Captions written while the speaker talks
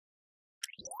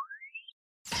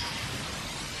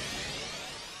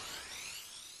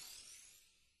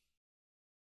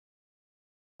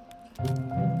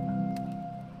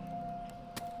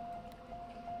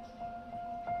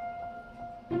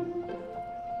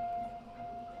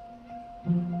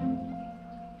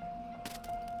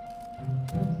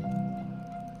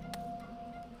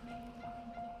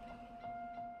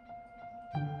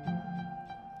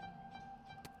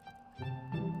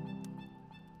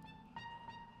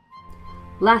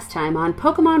Last time on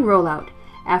Pokemon Rollout,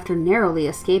 after narrowly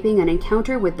escaping an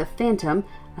encounter with the Phantom,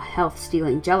 a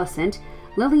health-stealing Jellicent,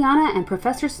 Liliana and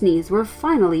Professor Sneeze were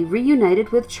finally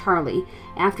reunited with Charlie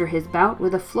after his bout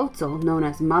with a Floatzel known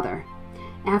as Mother.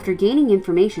 After gaining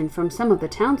information from some of the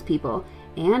townspeople,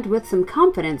 and with some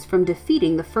confidence from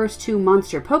defeating the first two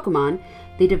monster Pokemon,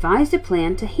 they devised a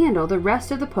plan to handle the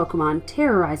rest of the Pokemon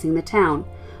terrorizing the town.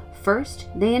 First,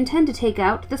 they intend to take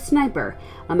out the Sniper,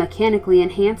 a mechanically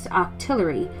enhanced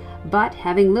Octillery, but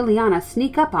having Liliana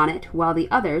sneak up on it while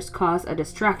the others cause a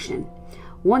distraction.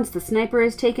 Once the Sniper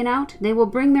is taken out, they will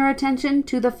bring their attention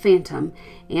to the Phantom,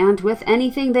 and with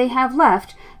anything they have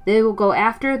left, they will go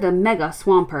after the Mega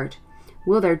Swampert.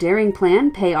 Will their daring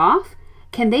plan pay off?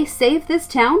 Can they save this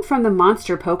town from the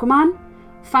monster Pokemon?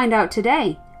 Find out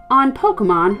today on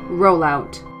Pokemon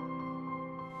Rollout.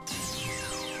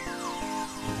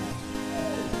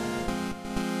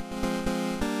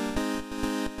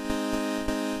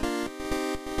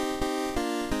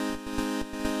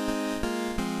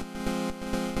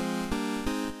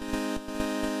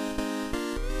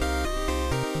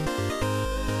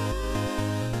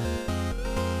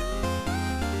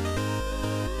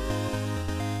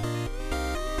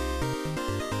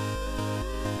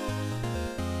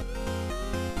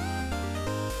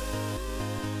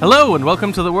 Hello and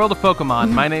welcome to the world of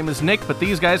Pokemon. My name is Nick, but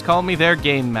these guys call me their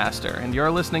Game Master, and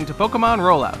you're listening to Pokemon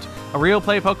Rollout, a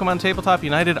real-play Pokemon Tabletop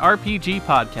United RPG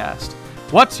podcast.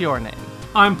 What's your name?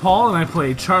 I'm Paul, and I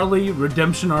play Charlie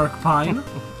Redemption Arc Pine.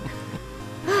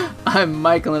 I'm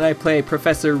Michael, and I play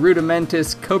Professor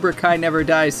Rudimentus Cobra Kai Never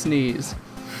Dies Sneeze.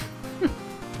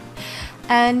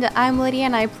 And I'm Lydia,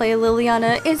 and I play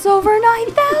Liliana. It's over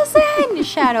 9,000!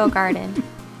 Shadow Garden.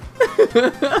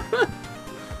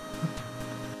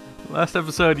 Last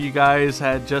episode, you guys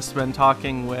had just been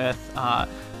talking with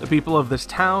the people of this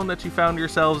town that you found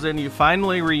yourselves in. You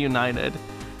finally reunited.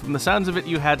 From the sounds of it,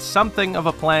 you had something of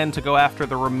a plan to go after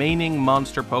the remaining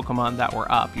monster Pokemon that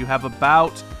were up. You have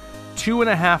about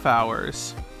 2.5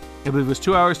 hours. I believe it was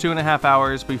 2 hours, 2.5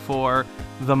 hours before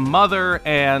the Mother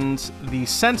and the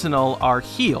Sentinel are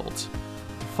healed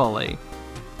fully.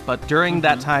 But during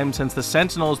that time, since the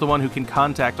Sentinel is the one who can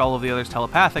contact all of the others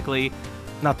telepathically,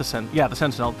 the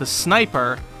Sentinel, the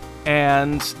Sniper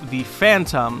and the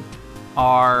Phantom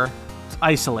are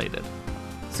isolated.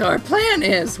 So our plan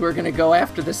is we're going to go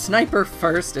after the Sniper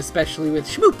first, especially with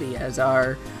Shmoopy as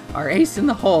our ace in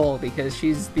the hole, because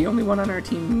she's the only one on our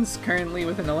teams currently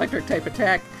with an electric type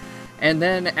attack. And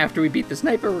then after we beat the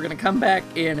Sniper, we're going to come back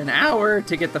in an hour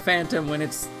to get the Phantom when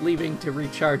it's leaving to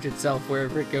recharge itself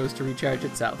wherever it goes to recharge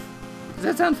itself. Does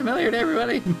that sound familiar to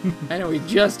everybody? I know we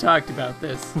just talked about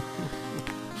this.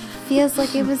 Feels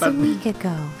like it was a week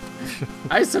ago.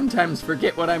 I sometimes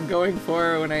forget what I'm going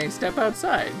for when I step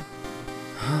outside.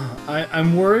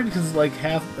 I'm worried because like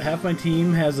half my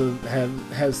team has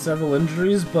several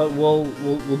injuries, but we'll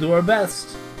do our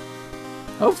best.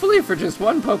 Hopefully, for just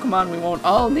one Pokemon, we won't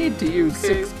all need to use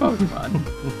 6 Pokemon.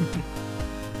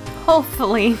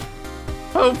 Hopefully.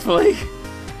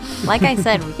 Like I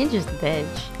said, we can just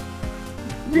bitch.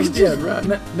 We can just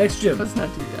run. Next gym. Let's not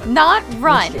do that. Not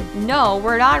run. No,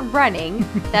 we're not running.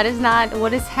 That is not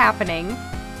what is happening.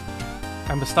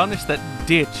 I'm astonished that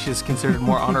ditch is considered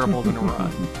more honorable than a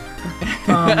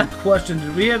run. Question,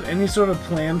 did we have any sort of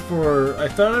plan for... I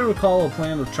thought I recall a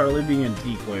plan of Charlie being a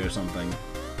decoy or something.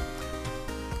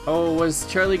 Oh, was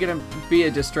Charlie going to be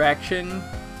a distraction?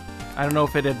 I don't know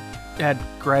if it had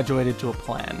graduated to a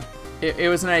plan. It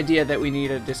was an idea that we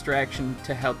need a distraction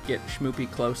to help get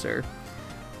Shmoopy closer.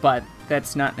 But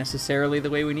that's not necessarily the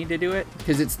way we need to do it,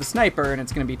 because it's the Sniper and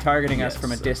it's going to be targeting us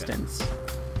from a distance.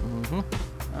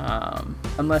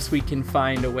 Mm-hmm. Unless we can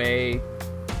find a way,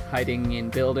 hiding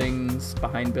in buildings,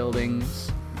 behind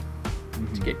buildings,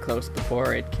 to get close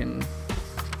before it can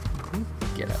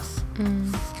get us.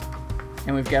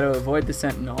 And we've got to avoid the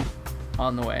Sentinel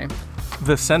on the way.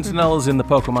 The Sentinel is in the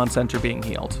Pokemon Center being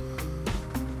healed.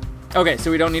 Okay,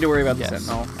 so we don't need to worry about the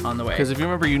Sentinel on the way. Because if you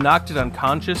remember, you knocked it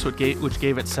unconscious, which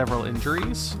gave it several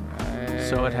injuries. Right.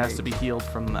 So it has to be healed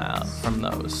from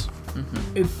those.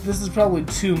 Mm-hmm. This is probably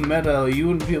too meta. You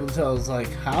wouldn't be able to tell us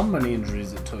like how many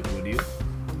injuries it took, would you?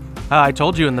 I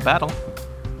told you in the battle.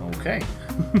 Okay.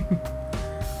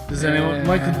 Does anyone,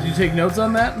 Mike? Did you take notes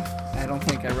on that? I don't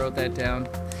think I wrote that down.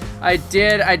 I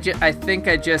did. I think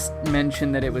I just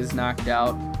mentioned that it was knocked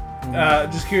out.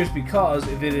 Just curious because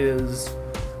if it is,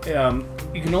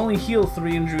 you can only heal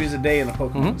 3 injuries a day in a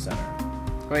Pokemon Center.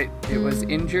 Wait, it was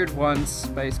injured once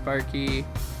by Sparky,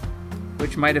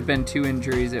 which might have been 2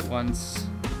 injuries at once,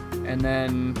 and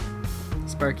then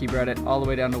Sparky brought it all the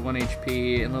way down to 1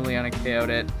 HP, and Liliana KO'd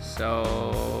it,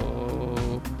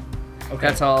 so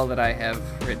that's all that I have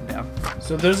written down.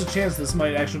 So there's a chance this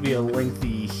might actually be a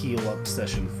lengthy heal-up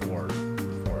session for it.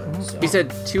 So. You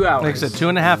said 2 hours. Like I said,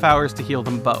 2.5 hours to heal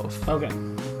them both. Okay,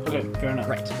 fair enough.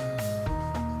 Right.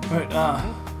 Alright,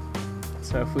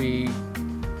 So if we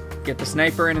get the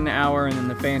sniper in an hour and then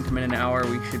the phantom in an hour,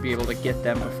 we should be able to get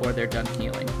them before they're done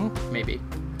healing. Maybe.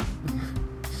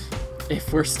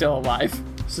 If we're still alive.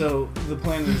 So the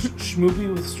plan is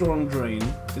Schmoopy with Storm Drain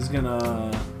is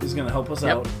gonna help us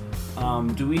out.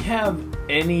 Do we have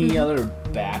any other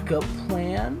backup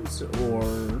plans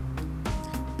or?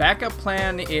 Backup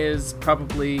plan is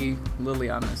probably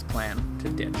Liliana's plan to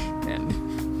ditch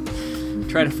and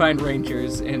try to find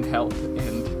rangers and help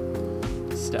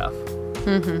and stuff.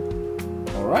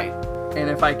 All right. And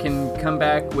if I can come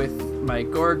back with my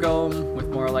Gorgome with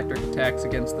more electric attacks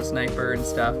against the sniper and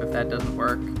stuff, if that doesn't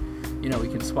work, we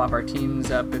can swap our teams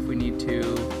up if we need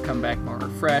to, come back more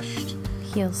refreshed,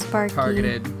 Heal Sparky.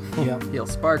 targeted, Yep. heal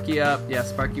Sparky up. Yeah,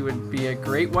 Sparky would be a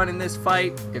great one in this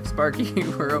fight if Sparky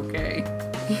were okay.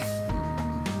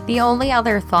 The only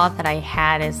other thought that I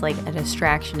had is like a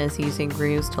distraction is using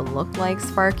Ruse to look like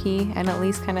Sparky and at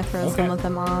least kind of throw some of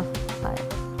them off. But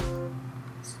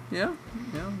Yeah,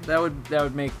 that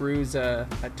would make Ruse a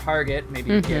target.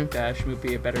 Maybe give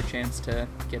Schmoopy a better chance to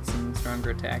get some stronger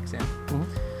attacks in.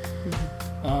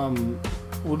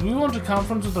 Would we want to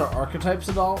conference with our archetypes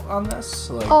at all on this?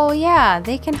 Like, oh yeah,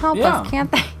 they can help us,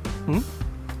 can't they?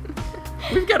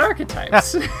 We've got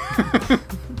archetypes.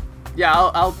 Yeah,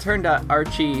 I'll turn to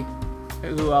Archie,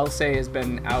 who I'll say has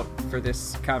been out for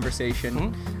this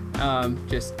conversation.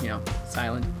 Just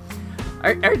silent.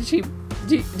 Archie,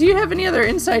 do you have any other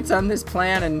insights on this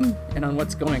plan and on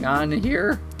what's going on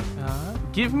here?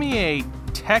 Give me a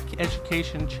tech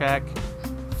education check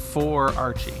for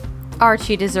Archie.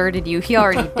 Archie deserted you. He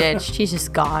already ditched. He's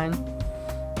just gone.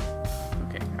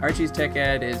 Okay, Archie's tech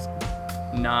ed is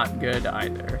not good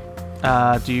either.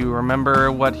 Do you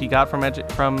remember what he got from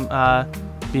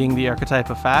being the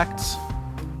archetype of facts?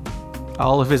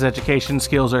 All of his education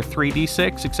skills are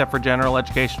 3d6, except for general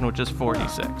education, which is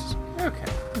 4d6.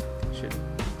 Okay.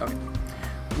 Okay.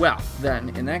 Well, then,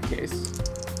 in that case,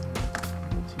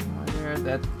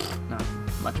 that's not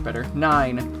much better.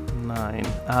 9. 9.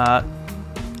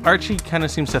 Archie kind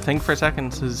of seems to think for a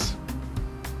second. Says,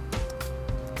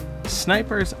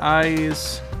 Sniper's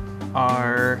eyes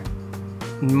are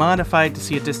modified to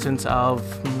see a distance of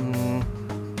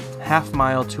half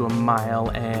mile to a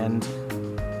mile, and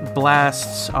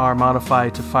blasts are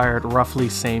modified to fire at roughly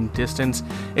same distance.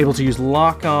 Able to use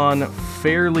lock-on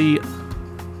fairly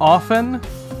often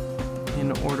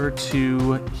in order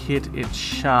to hit its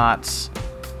shots.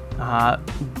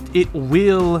 It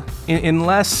will,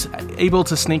 unless able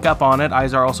to sneak up on it,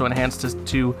 eyes are also enhanced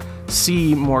to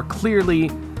see more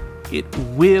clearly. It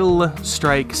will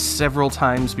strike several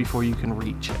times before you can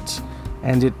reach it,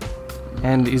 and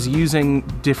is using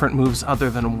different moves other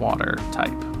than water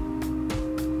type.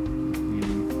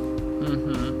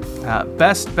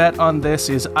 Best bet on this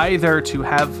is either to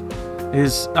have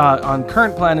on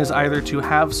current plan is either to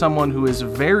have someone who is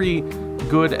very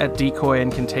good at decoy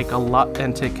and can take a lot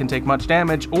and can take much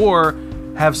damage, or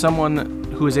have someone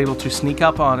who is able to sneak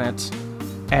up on it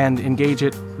and engage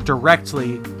it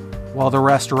directly while the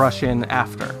rest rush in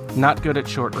after. Not good at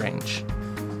short range.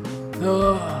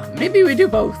 Maybe we do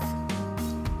both.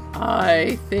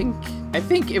 I think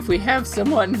if we have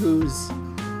someone who's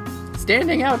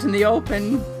standing out in the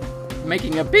open,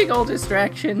 making a big old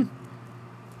distraction,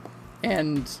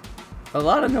 and a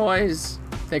lot of noise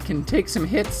that can take some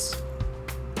hits,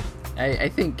 I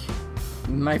think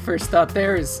my first thought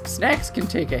there is Snacks can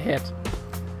take a hit.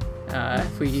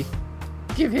 If we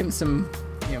give him some,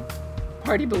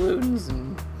 party balloons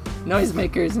and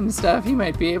noisemakers and stuff, he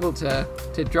might be able to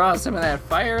draw some of that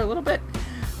fire a little bit.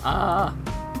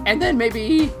 And then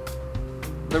maybe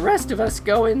the rest of us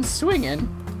go in swinging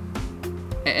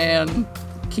and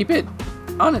keep it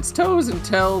on its toes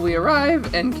until we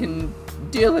arrive and can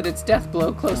deal it its death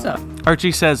blow close up.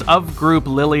 Archie says, of group,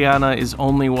 Liliana is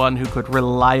only one who could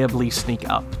reliably sneak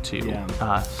up to and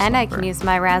I Slumber. can use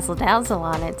my Razzle Dazzle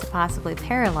on it to possibly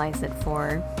paralyze it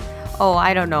for,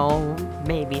 I don't know,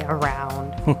 maybe a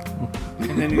round.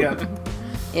 And then you got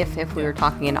If we were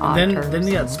talking in odd Then terms.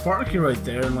 you got Sparky right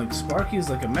there, and like Sparky is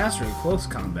like a master at close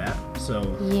combat.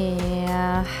 So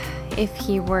Yeah, if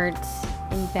he weren't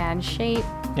in bad shape.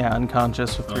 Yeah,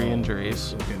 unconscious with 3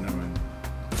 injuries. Okay, never mind.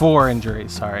 4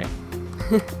 injuries, sorry.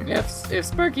 If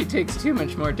Sparky takes too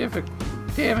much more damage,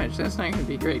 that's not going to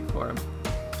be great for him.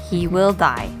 He will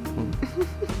die.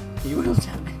 He will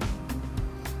die.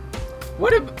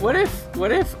 What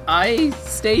if I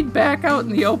stayed back out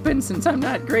in the open, since I'm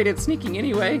not great at sneaking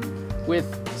anyway?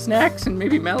 With Snacks and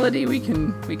maybe Melody, we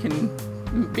can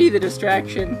be the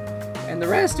distraction, and the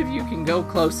rest of you can go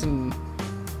close and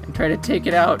try to take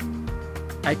it out.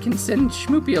 I can send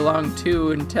Schmoopy along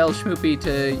too and tell Schmoopy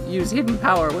to use hidden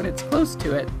power when it's close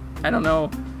to it. I don't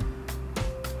know.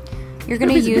 You're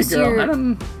gonna Schmoopy's a good use girl.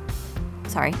 your.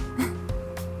 Sorry.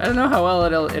 I don't know how well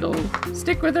it'll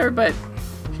stick with her, but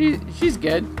she's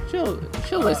good. She'll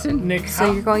listen. Nick,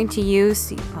 So you're going to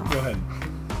use. go ahead.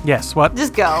 Yes, what?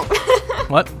 Just go.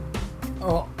 What?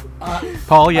 Oh,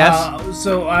 Paul, yes?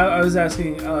 so I was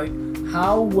asking,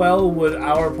 how well would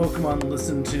our Pokemon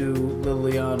listen to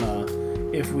Liliana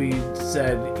if we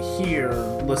said, "Here,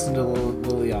 listen to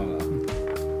Liliana"?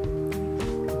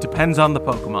 Depends on the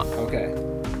Pokemon. Okay.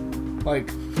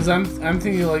 Like, because I'm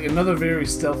thinking like another very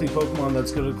stealthy Pokemon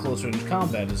that's good at close range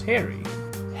combat is Harry.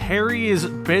 Harry is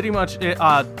pretty much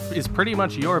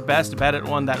your best bet at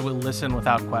one that will listen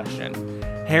without question.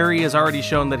 Harry has already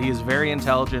shown that he is very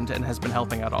intelligent and has been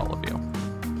helping out all of you.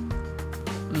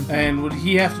 And would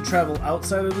he have to travel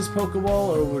outside of his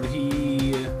Pokeball, or would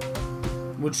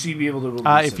she be able to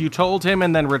release If it? you told him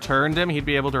and then returned him, he'd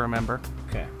be able to remember.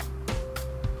 Okay.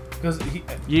 Because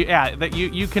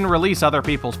you can release other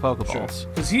people's Pokeballs.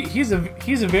 Because he's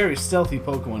a very stealthy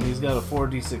Pokemon. He's got a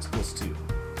 4d6 + 2.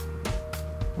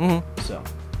 Mm-hmm. So,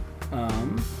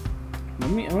 I'm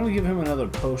gonna give him another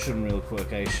potion real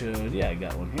quick. I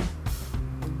got one here.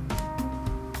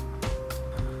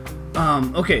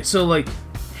 Okay, so like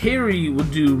Harry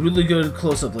would do really good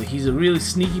close up. Like he's a really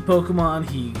sneaky Pokemon.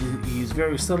 He's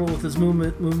very subtle with his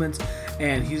movements,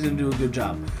 and he's gonna do a good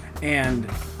job. And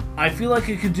I feel like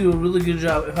I could do a really good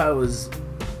job if I was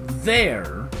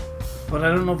there, but I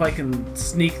don't know if I can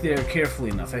sneak there carefully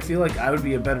enough. I feel like I would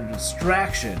be a better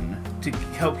distraction to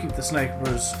help keep the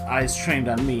sniper's eyes trained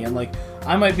on me, and like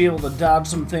I might be able to dodge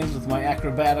some things with my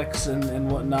acrobatics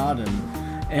and whatnot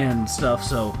and stuff.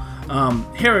 So,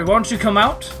 Harry, why don't you come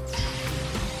out?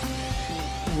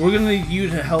 We're gonna need you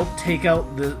to help take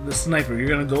out the sniper. You're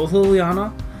gonna go with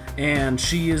Liliana, and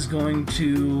she is going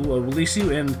to release you,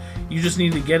 and you just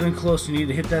need to get in close. You need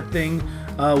to hit that thing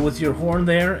with your horn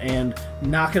there and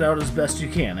knock it out as best you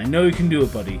can. I know you can do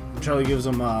it, buddy. Charlie gives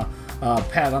him a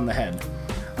pat on the head.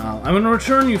 I'm going to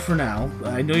return you for now.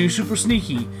 I know you're super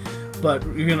sneaky, but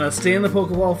you're going to stay in the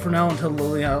Pokeball for now until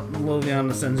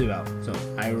Liliana sends you out. So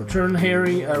I return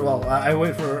Harry. I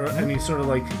wait for any sort of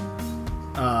like...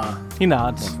 He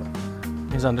nods.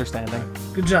 He's understanding.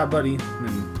 Good job, buddy.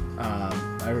 And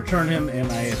I return him,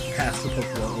 and I pass the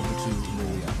Pokeball over to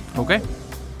Liliana. Okay.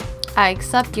 I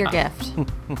accept your gift.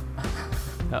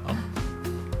 Uh-oh.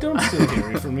 Don't steal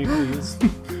Harry from me, please.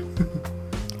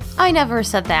 I never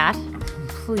said that.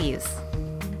 Please.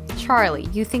 Charlie,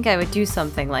 you think I would do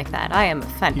something like that? I am He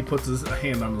offended. puts his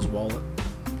hand on his wallet.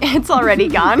 It's already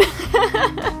gone.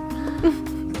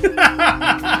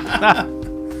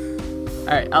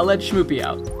 Alright, I'll let Schmoopy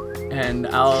out. And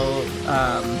I'll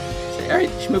say, alright,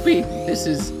 Schmoopy, this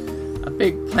is a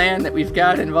big plan that we've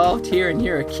got involved here, and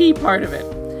you're a key part of it.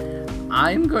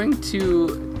 I'm going to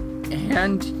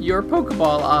hand your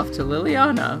Pokeball off to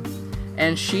Liliana,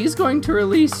 and she's going to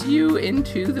release you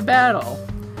into the battle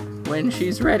when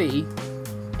she's ready.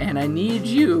 And I need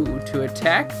you to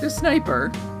attack the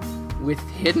sniper with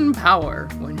hidden power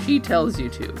when she tells you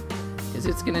to, because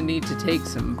it's going to need to take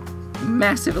some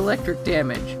massive electric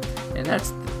damage, and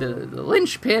that's the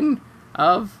linchpin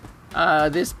of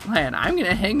this plan. I'm going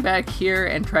to hang back here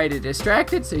and try to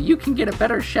distract it so you can get a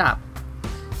better shot.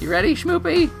 You ready,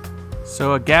 Schmoopy?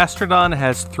 So a Gastrodon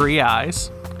has 3 eyes.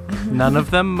 None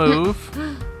of them move.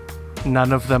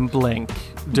 None of them blink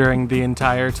during the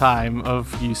entire time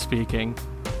of you speaking.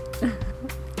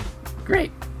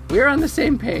 Great. We're on the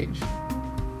same page.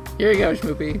 Here you go,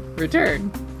 Schmoopy.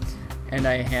 Return. And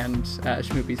I hand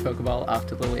Schmoopy's Pokeball off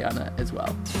to Liliana as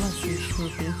well. Bless you,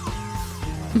 Schmoopy.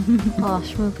 Oh,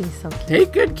 Schmoopy's so cute.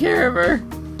 Take good care of her.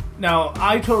 Now,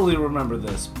 I totally remember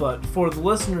this, but for the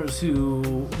listeners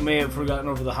who may have forgotten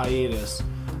over the hiatus,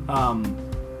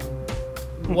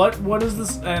 what is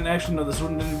this? And actually, no, this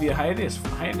wouldn't even be a hiatus for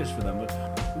them.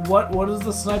 But what is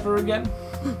the sniper again?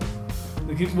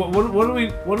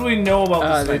 What do we know about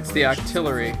the sniper? It's the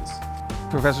artillery.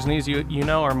 Professor Sneeze, you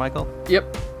know, or Michael?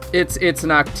 Yep. It's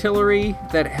an octillery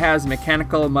that has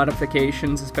mechanical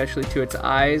modifications, especially to its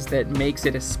eyes, that makes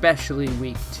it especially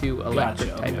weak to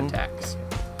electric type attacks.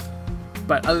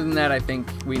 But other than that, I think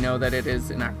we know that it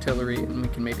is an octillery, and we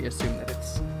can maybe assume that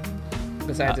it's,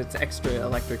 besides its extra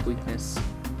electric weakness,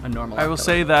 a normal I will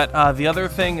say that the other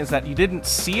thing is that you didn't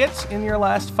see it in your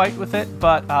last fight with it,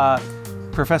 but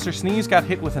Professor Sneeze got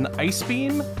hit with an ice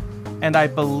beam, and I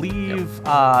believe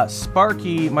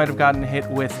Sparky might have gotten hit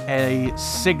with a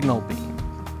signal beam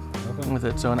with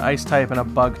it. So an ice type and a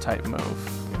bug type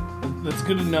move. That's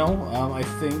good to know. I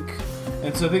think,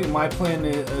 and so I think my plan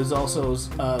is also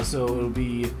so it'll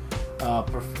be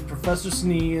Professor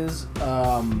Sneeze,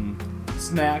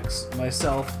 Snacks,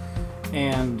 myself,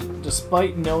 and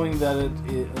despite knowing that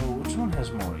which one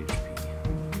has more HP?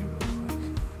 Okay, real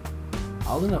quick.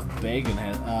 Odd enough, Bagan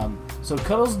has. So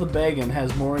Cuddles the Bagan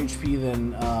has more HP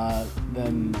than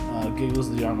Giggles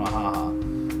the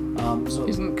Yarmahaha. So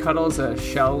isn't Cuddles a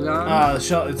shell gun?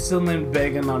 It's still named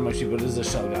Bagan on my sheet, but it is a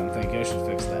shell gun. Thank you. I should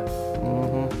fix that.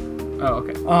 Oh,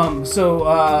 okay.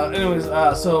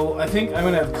 So I think I'm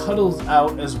gonna have Cuddles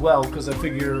out as well because I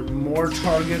figure more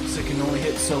targets, it can only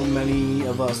hit so many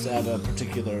of us at a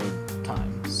particular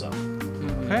time. So.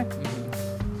 Okay.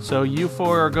 So you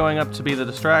four are going up to be the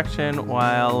distraction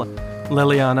while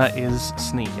Liliana is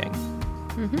sneaking.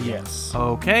 Yes.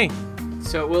 Okay.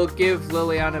 So we'll give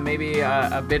Liliana maybe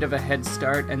a bit of a head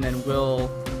start, and then we'll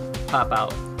pop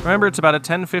out. Remember, it's about a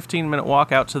 10-15 minute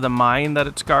walk out to the mine that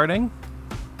it's guarding.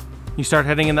 You start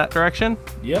heading in that direction?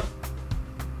 Yep.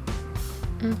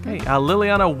 Okay.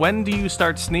 Liliana, when do you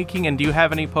start sneaking, and do you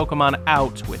have any Pokemon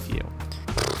out with you?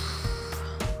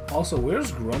 Also,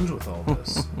 where's Grunge with all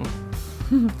this?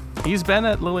 He's been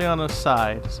at Liliana's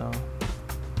side, so...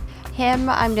 Him,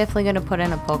 I'm definitely going to put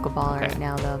in a Pokeball Okay. right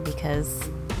now, though, because...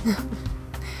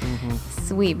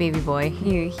 Sweet baby boy.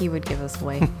 He would give us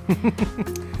away.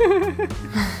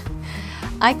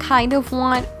 I kind of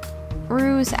want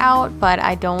Ruse out, but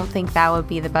I don't think that would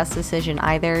be the best decision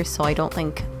either, so I don't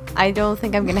think I'm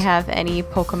going to have any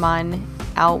Pokemon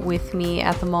out with me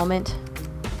at the moment.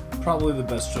 Probably the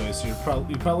best choice. You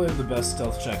probably have the best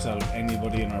stealth checks out of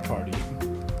anybody in our party.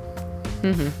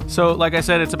 So, like I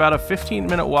said, it's about a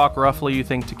 15-minute walk, roughly, you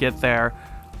think, to get there.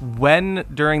 When,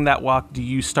 during that walk, do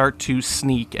you start to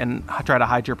sneak and try to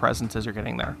hide your presence as you're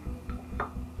getting there?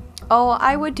 Oh,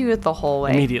 I would do it the whole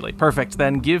way. Immediately. Perfect.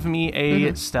 Then give me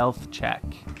a stealth check.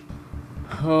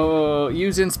 Oh,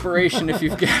 use inspiration if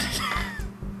you've got it.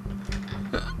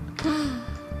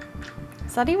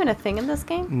 Is that even a thing in this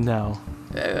game? No.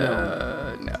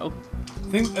 No.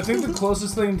 I think the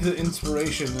closest thing to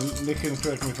inspiration, and Nick can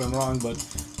correct me if I'm wrong, but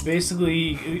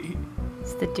basically...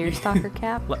 It's the Deerstalker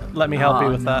cap? Let me help you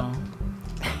with that.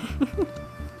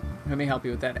 Let me help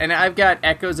you with that. And I've got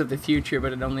Echoes of the Future,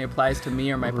 but it only applies to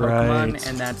me or my Pokemon, Right.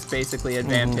 and that's basically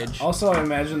advantage. Also, I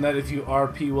imagine that if you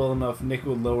RP well enough, Nick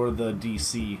would lower the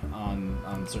DC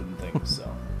on certain things,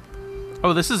 so...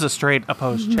 Oh, this is a straight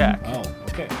opposed check. Oh,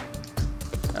 okay.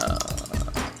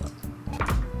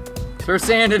 Throw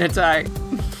sand in its eye.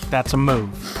 That's a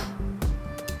move.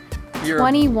 You're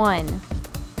 21.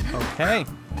 Okay.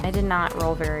 I did not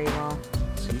roll very well.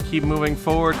 So you keep moving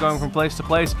forward, going from place to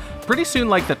place. Pretty soon,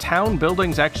 like, the town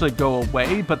buildings actually go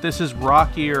away, but this is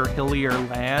rockier, hillier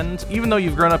land. Even though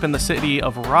you've grown up in the city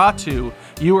of Ratu,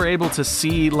 you were able to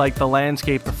see, like, the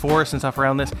landscape, the forest and stuff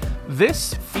around this.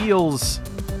 This feels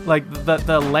like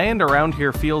the land around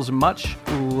here feels much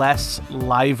less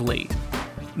lively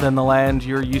than the land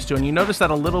you're used to. And you notice that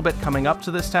a little bit coming up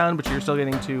to this town, but you're still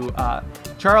getting to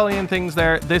Charlie and things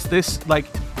there. This like,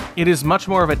 it is much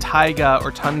more of a taiga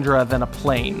or tundra than a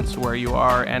plains where you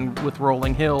are, and with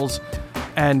rolling hills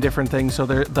and different things. So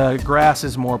the grass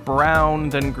is more brown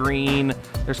than green.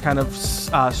 There's kind of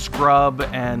scrub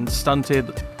and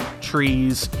stunted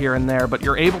trees here and there, but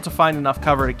you're able to find enough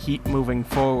cover to keep moving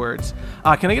forwards.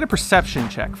 Can I get a perception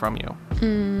check from you?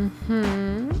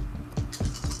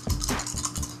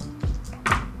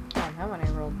 That one I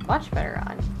rolled much better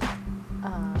on.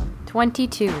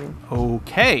 22.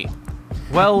 Okay.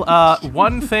 Well,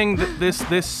 one thing that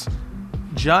this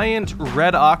giant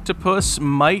red octopus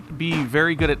might be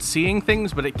very good at seeing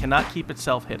things, but it cannot keep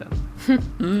itself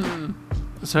hidden.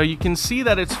 So you can see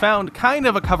that it's found kind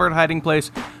of a covered hiding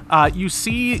place. You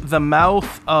see the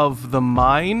mouth of the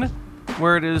mine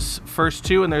where it is first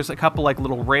to, and there's a couple like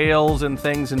little rails and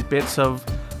things and bits of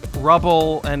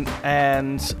rubble and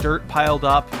dirt piled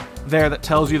up there that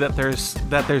tells you that there's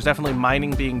definitely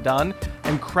mining being done.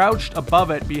 And crouched above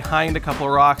it, behind a couple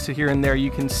of rocks here and there, you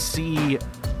can see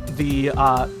the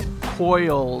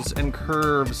coils and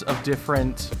curves of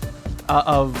different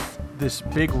of this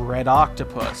big red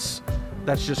octopus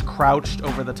that's just crouched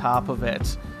over the top of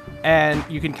it. And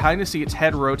you can kind of see its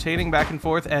head rotating back and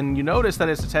forth, and you notice that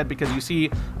it's its head because you see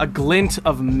a glint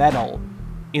of metal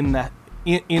in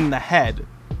the head,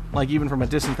 like even from a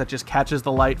distance, that just catches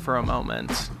the light for a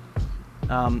moment.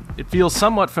 It feels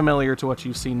somewhat familiar to what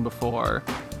you've seen before,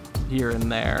 here and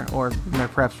there, or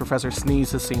perhaps Professor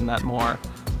Sneeze has seen that more.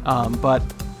 But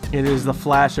it is the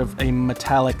flash of a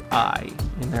metallic eye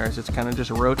in there as it's kind of just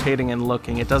rotating and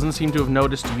looking. It doesn't seem to have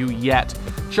noticed you yet.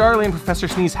 Charlie and Professor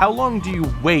Sneeze, how long do you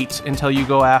wait until you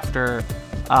go after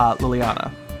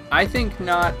Liliana? I think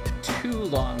not too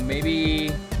long.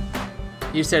 Maybe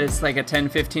you said it's like a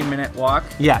 10-15 minute walk?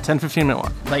 Yeah, 10-15 minute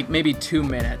walk. Like maybe 2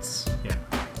 minutes. Yeah.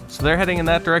 So they're heading in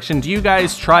that direction. Do you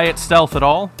guys try it stealth at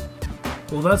all?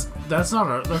 Well, that's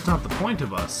not the point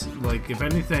of us. Like, if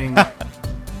anything.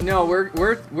 No,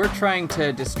 we're trying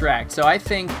to distract. So I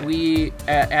think we,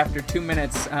 after 2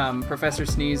 minutes, Professor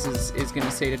Sneeze is going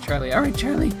to say to Charlie, "All right,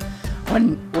 Charlie,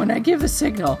 when I give the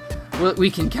signal,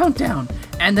 we can count down,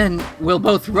 and then we'll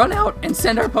both run out and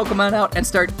send our Pokemon out and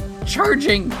start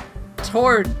charging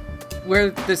toward where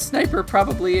the sniper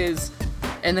probably is,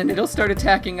 and then it'll start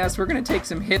attacking us. We're going to take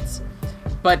some hits,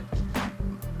 but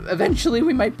eventually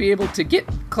we might be able to get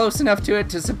close enough to it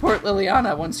to support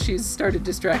Liliana once she's started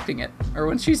distracting it, or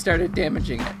once she started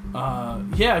damaging it."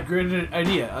 Yeah, great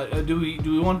idea. Do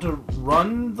we want to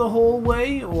run the whole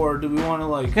way, or do we want to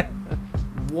like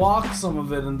walk some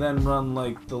of it and then run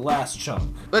like the last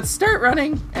chunk? Let's start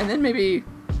running and then maybe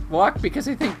walk, because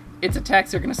I think its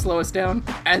attacks are going to slow us down,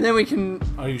 and then we can...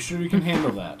 Are you sure you can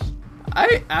handle that?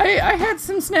 I had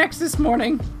some snacks this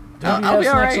morning. Don't you I'll have be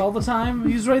Snacks alright. all the time?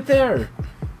 He's right there.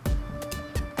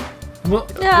 Will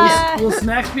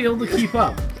Snacks be able to keep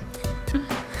up?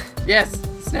 Yes,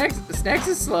 Snacks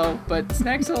is slow, but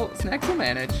Snacks will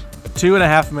manage.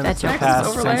 2.5 minutes That's have passed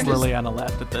Overland since is Liliana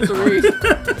left at this 3.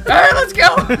 Alright, let's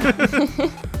go!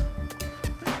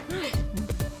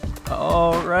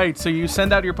 All right, so you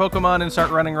send out your Pokemon and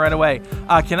start running right away.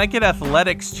 Can I get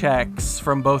athletics checks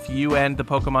from both you and the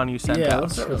Pokemon you sent Yeah, out?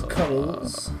 let's start with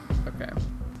Cuddles. Okay.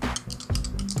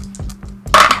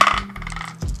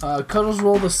 Cuddles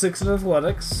rolled a 6 in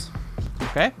athletics.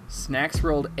 Okay, Snacks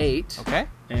rolled 8. okay.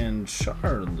 And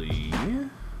Charlie,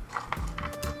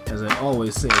 as I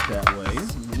always say it that way.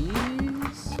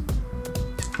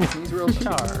 Sneeze rolled 2.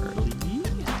 Charlie.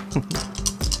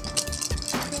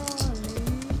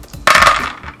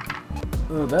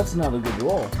 Oh, that's not a good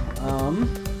roll.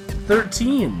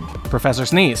 13. Professor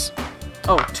Sneeze.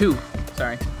 Oh, 2.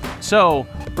 Sorry. So,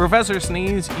 Professor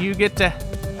Sneeze, you get to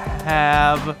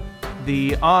have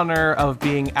the honor of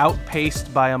being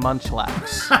outpaced by a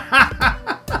Munchlax.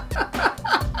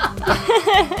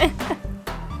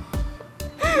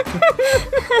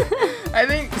 I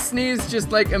think Sneeze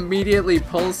just like immediately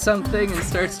pulls something and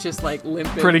starts just like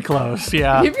limping. Pretty close,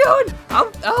 yeah. Keep going.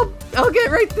 I'll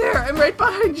get right there. I'm right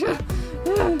behind you.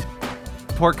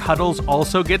 Poor Cuddles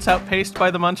also gets outpaced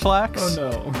by the Munchlax.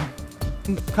 Oh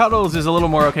no. Cuddles is a little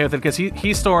more okay with it because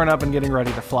he's storing up and getting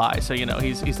ready to fly, so you know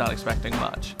he's not expecting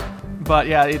much. But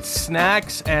yeah, it's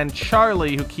Snacks and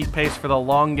Charlie who keep pace for the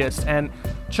longest. And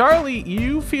Charlie,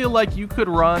 you feel like you could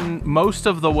run most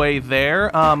of the way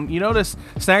there. You notice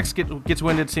Snacks gets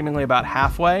winded seemingly about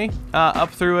halfway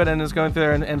up through it and is going through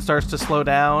there and starts to slow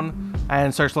down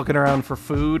and starts looking around for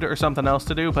food or something else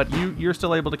to do. But you're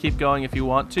still able to keep going if you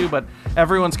want to. But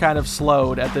everyone's kind of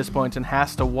slowed at this point and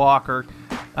has to walk or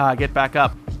get back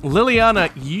up.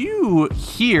 Liliana, you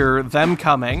hear them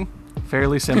coming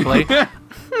fairly simply.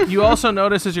 You also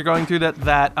notice as you're going through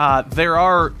that there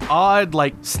are odd,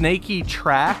 like, snaky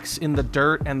tracks in the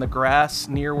dirt and the grass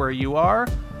near where you are.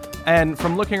 And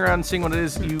from looking around and seeing what it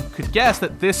is, you could guess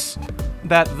that the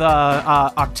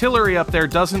Octillery up there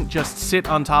doesn't just sit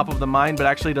on top of the mine, but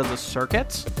actually does a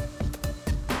circuit,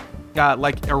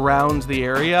 like around the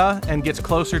area, and gets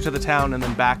closer to the town and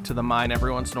then back to the mine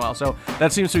every once in a while. So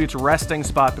that seems to be its resting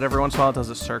spot, but every once in a while it does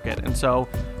a circuit. And so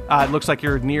it looks like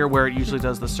you're near where it usually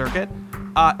does the circuit.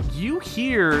 You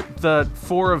hear the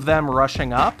 4 of them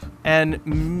rushing up, and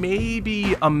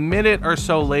maybe a minute or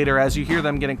so later, as you hear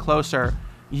them getting closer,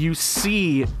 you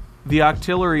see the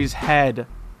Octillery's head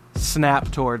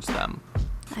snap towards them.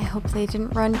 I hope they didn't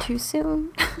run too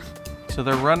soon. So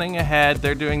they're running ahead.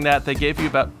 They're doing that. They gave you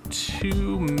about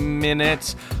 2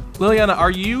 minutes. Liliana,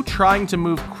 are you trying to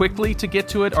move quickly to get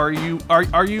to it? Or are you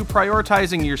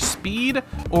prioritizing your speed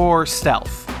or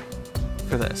stealth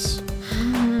for this?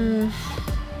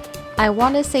 I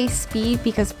want to say speed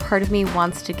because part of me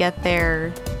wants to get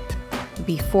there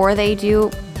before they do,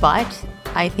 but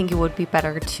I think it would be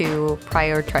better to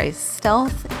prioritize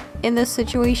stealth in this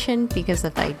situation, because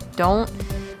if I don't,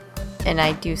 and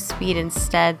I do speed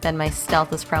instead, then my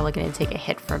stealth is probably going to take a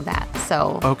hit from that.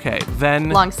 So, Okay, then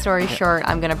long story short,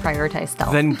 I'm going to prioritize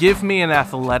stealth. then give me an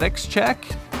athletics check.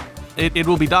 It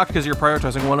will be docked because you're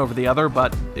prioritizing one over the other,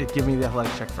 but give me the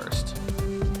athletics check first.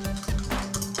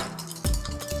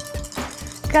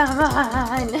 Come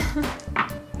on.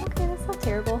 Okay, that's not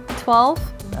terrible.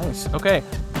 12. Nice. Okay.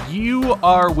 You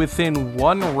are within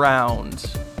 1 round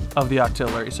of the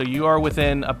artillery. So you are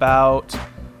within about...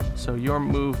 So your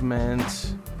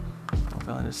movement...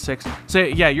 is 6. So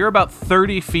yeah, you're about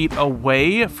 30 feet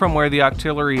away from where the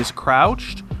artillery is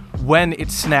crouched when it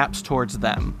snaps towards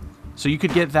them. So you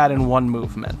could get that in 1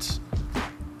 movement.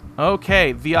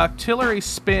 Okay, the artillery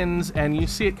spins, and you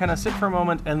see it kind of sit for a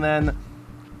moment, and then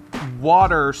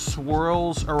water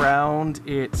swirls around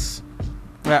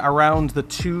around the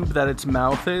tube that its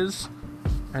mouth is,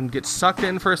 and gets sucked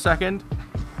in for a second,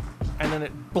 and then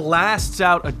it blasts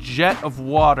out a jet of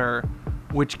water,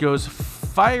 which goes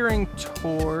firing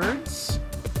towards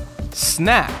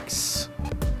Snacks.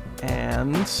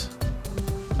 And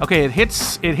okay, it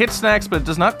hits Snacks, but it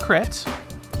does not crit.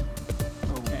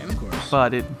 Okay, of course.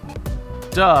 But it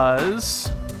does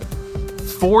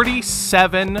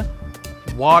 47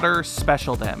 water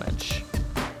special damage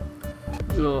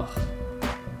Ugh.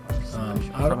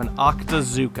 from an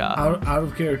Octazooka. Out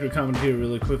of character commentary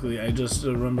really quickly, I just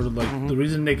remembered, the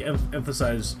reason Nick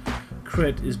emphasized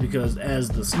crit is because as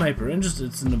the sniper, and just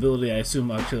it's an ability I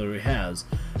assume artillery has,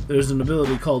 there's an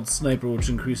ability called Sniper which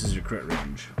increases your crit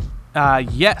range.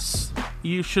 Yes.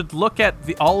 You should look at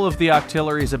all of the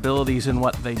artillery's abilities and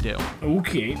what they do.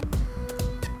 Okay.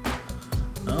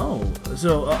 Oh,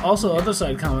 so also other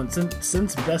side comment,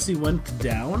 since Bessie went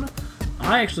down,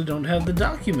 I actually don't have the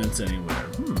documents anywhere.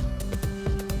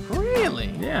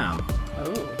 Really? Yeah.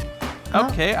 Oh.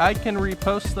 Okay, I can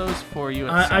repost those for you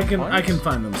at some point. I can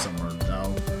find them somewhere.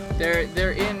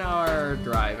 They're in our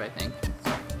drive, I think.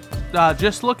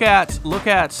 Just look at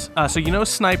so you know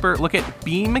Sniper, look at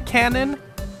beam cannon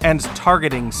and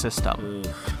targeting system.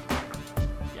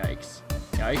 Yikes.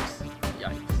 Yikes.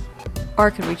 Yikes.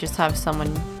 Or could we just have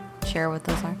someone share what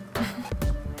those are?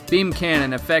 Beam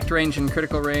cannon, effect range and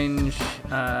critical range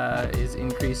is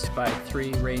increased by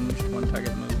 3. Ranged 1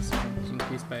 target moves is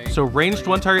increased by... So ranged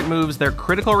 1 target moves, their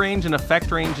critical range and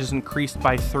effect range is increased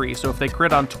by 3. So if they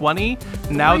crit on 20,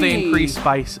 now they increase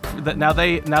by now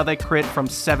they crit from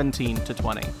 17 to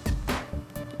 20.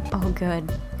 Oh, good.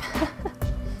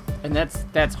 And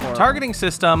that's horrible. Targeting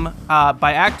system,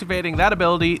 by activating that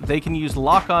ability, they can use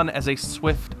lock on as a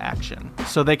swift action.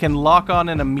 So they can lock on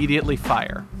and immediately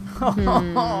fire.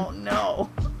 Oh, no.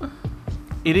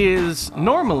 It is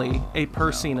normally a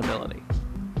per scene ability.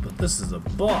 But this is a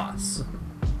boss.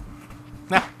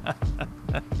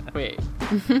 Wait.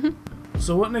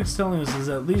 So what Nick's telling us is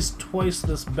at least twice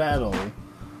this battle,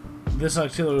 this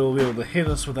artillery will be able to hit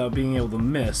us without being able to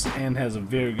miss, and has a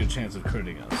very good chance of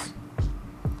critting us.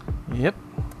 Yep.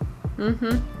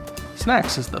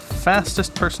 Snacks is the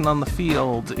fastest person on the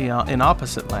field in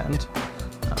opposite land.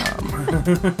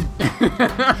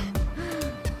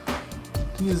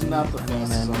 He is not the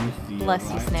fastest on the field.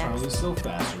 Bless you, Snacks. Charlie's still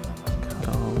faster than him.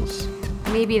 Cuddles.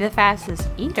 Maybe the fastest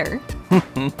eater.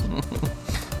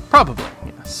 Probably,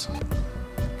 yes.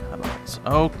 Cuddles.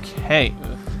 Okay.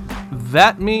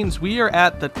 That means we are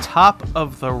at the top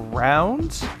of the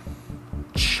round.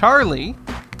 Charlie,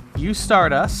 you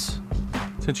start us.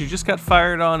 Since you just got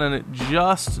fired on and it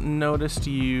just noticed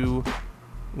you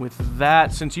with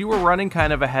that, since you were running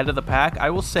kind of ahead of the pack, I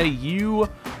will say you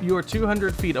are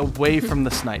 200 feet away from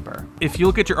the sniper. If you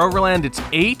look at your overland, it's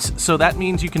 8, so that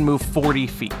means you can move 40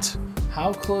 feet.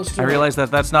 How close to... I realize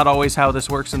that that's not always how this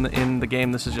works in the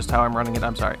game. This is just how I'm running it.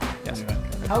 I'm sorry. Yes.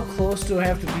 How close do I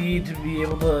have to be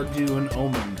able to do an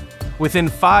omen? Within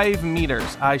 5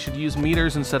 meters. I should use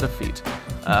meters instead of feet.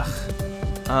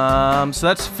 So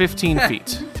that's 15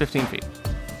 feet. 15 feet.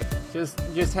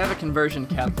 Just have a conversion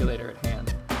calculator at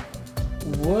hand.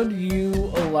 Would you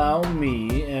allow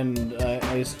me, and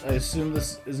I assume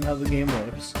this isn't how the game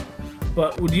works,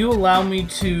 but would you allow me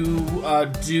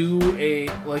to do a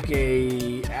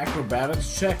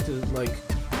acrobatics check to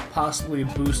possibly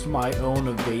boost my own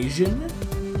evasion?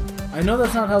 I know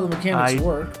that's not how the mechanics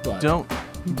work, but don't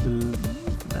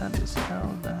believe that is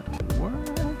how that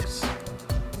works.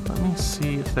 Let me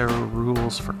see if there are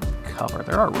rules for cover.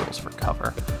 There are rules for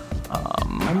cover.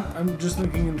 I'm just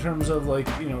thinking in terms of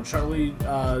Charlie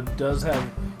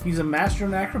he's a master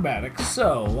in acrobatics,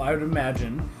 so I would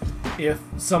imagine if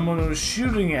someone was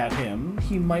shooting at him,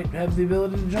 he might have the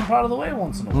ability to jump out of the way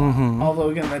once in a while. Although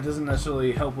again, that doesn't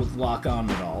necessarily help with lock on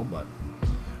at all, but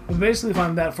basically if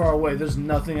I'm that far away, there's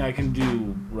nothing I can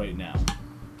do right now.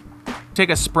 take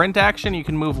a sprint action, you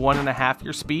can move 1.5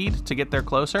 your speed to get there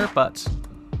closer, but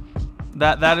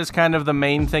that is kind of the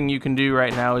main thing you can do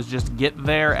right now is just get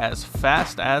there as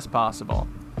fast as possible.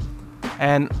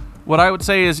 And what I would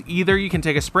say is either you can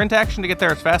take a sprint action to get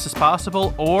there as fast as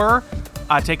possible, or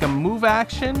take a move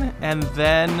action and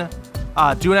then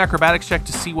do an acrobatics check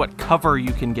to see what cover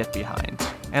you can get behind.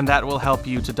 And that will help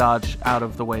you to dodge out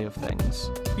of the way of things.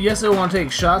 Yes, I want to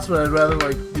take shots, but I'd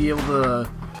rather be able to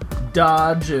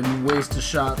dodge and waste a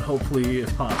shot, hopefully,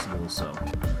 if possible. So,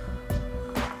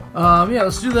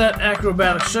 let's do that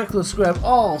acrobatics check. Let's grab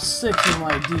all 6 of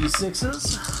my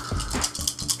d6s.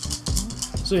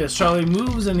 So yes, Charlie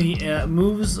moves, and he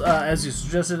moves as you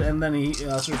suggested, and then he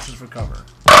searches for cover.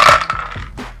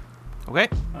 Okay.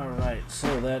 All right,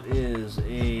 so that is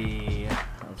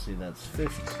that's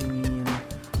 15,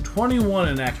 21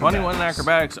 in acrobatics. 21 in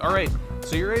acrobatics. All right.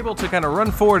 So you're able to kind of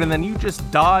run forward, and then you just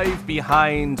dive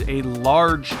behind a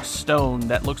large stone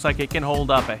that looks like it can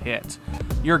hold up a hit.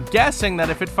 You're guessing that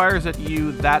if it fires at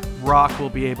you, that rock will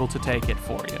be able to take it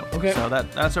for you. Okay. So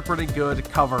that's a pretty good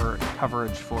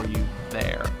coverage for you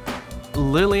there.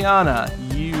 Liliana,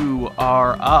 you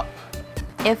are up.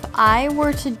 If I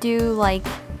were to do like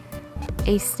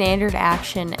a standard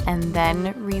action and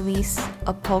then release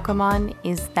a Pokemon,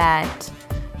 is that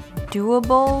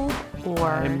doable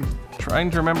or? I'm trying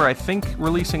to remember. I think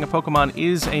releasing a Pokemon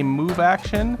is a move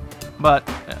action, but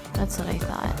That's what I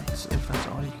thought. if that's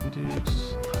all you can do,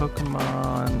 just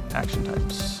Pokemon action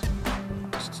types.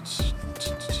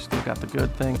 They've got the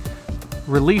good thing.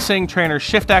 Releasing trainer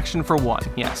shift action for 1,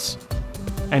 yes.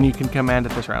 And you can command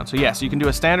it this round. So yes, you can do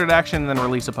a standard action and then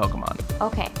release a Pokemon.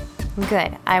 Okay,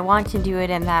 good. I want to do it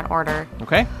in that order.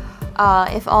 Okay?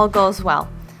 If all goes well.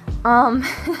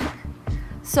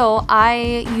 So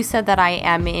you said that I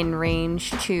am in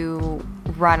range to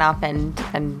run up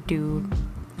and do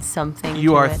something.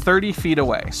 You to are it. 30 feet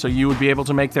away, so you would be able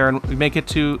to make it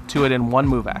to it in 1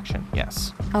 move action.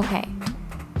 Yes. Okay.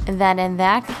 Then in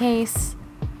that case,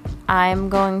 I'm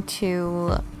going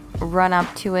to run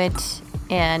up to it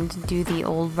and do the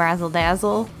old razzle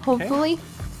dazzle, hopefully.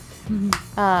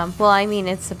 Well, I mean,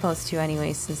 it's supposed to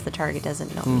anyway, since the target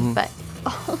doesn't know me, but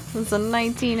it's a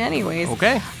 19 anyways.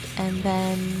 Okay. And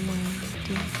then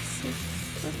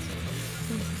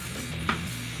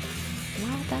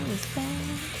wow, that was bad.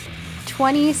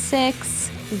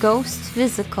 26 ghost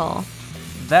physical.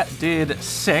 That did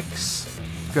 6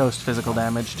 ghost physical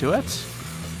damage to it.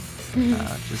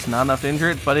 Just not enough to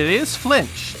injure it, but it is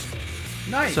flinched.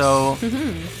 Nice. So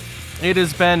it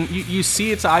has been, you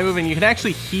see its eye moving. You can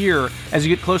actually hear, as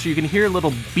you get closer, you can hear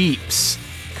little beeps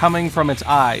coming from its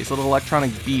eyes, little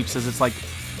electronic beeps as it's like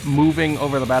moving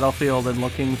over the battlefield and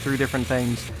looking through different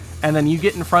things. And then you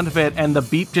get in front of it and the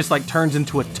beep just like turns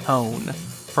into a tone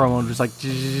for a moment, just like...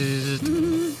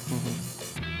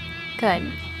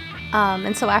 Good.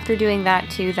 And so after doing that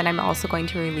too, then I'm also going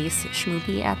to release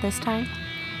Shmoopy at this time.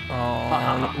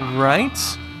 Right.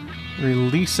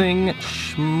 Releasing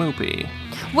Shmoopy.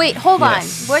 Wait, hold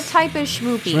Yes. on. What type is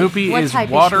Shmoopy? Shmoopy What is type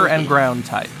water Shmoopy? and ground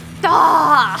type.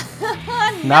 Ah!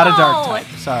 Not a dark No! type.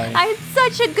 Sorry. I had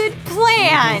such a good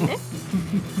plan.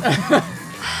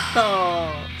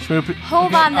 Shmoopy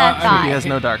Hold on that Shmoopy thought. has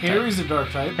no dark type. Harry's a dark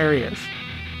type. Harry is.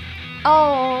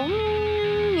 Oh,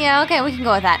 yeah, okay, we can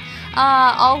go with that.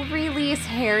 I'll release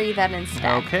Harry then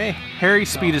instead. Okay. Harry's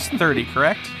speed is 30,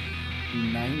 correct?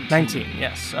 19,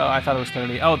 yes. Oh, I thought it was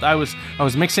 30. Oh, I was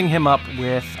mixing him up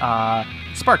with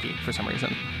Sparky for some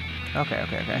reason. Okay.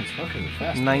 Sparky's a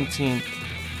fast 19.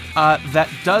 That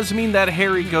does mean that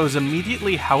Harry goes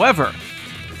immediately. However,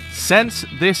 since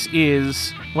this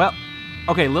is... Well,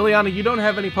 okay, Liliana, you don't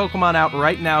have any Pokemon out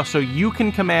right now, so you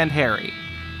can command Harry.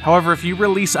 However, if you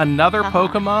release another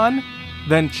Pokemon,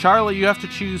 then Charlie, you have to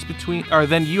choose between... Or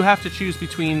then you have to choose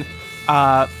between...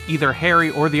 either Harry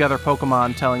or the other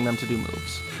Pokemon telling them to do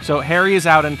moves. So Harry is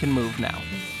out and can move now.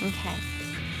 Okay.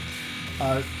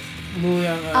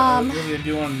 Lilian, do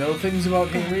you want to know things about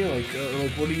Harry? Like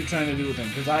what are you trying to do with him?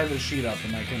 Because I have a sheet up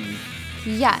and I can...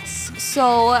 Yes,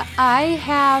 so I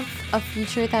have a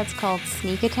feature that's called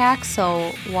Sneak Attack.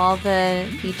 So while the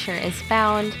feature is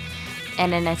bound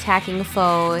and an attacking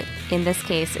foe, in this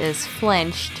case, is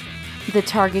flinched, the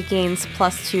target gains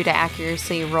 +2 to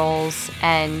accuracy rolls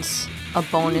and a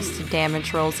bonus to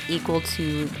damage rolls equal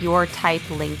to your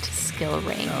type-linked skill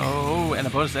rank. Oh, and a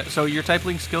bonus. So your type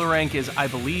link skill rank is, I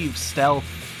believe, Stealth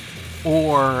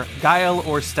or Guile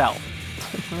or Stealth.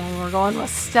 Well, we're going with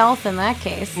Stealth in that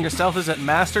case. Your Stealth is at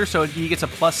Master, so he gets a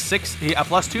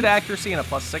 +2 to accuracy and a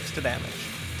 +6 to damage.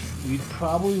 we'd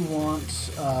probably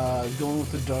want, going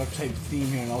with the dark type theme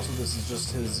here, and also this is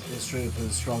just his straight up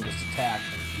his strongest attack,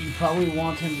 you probably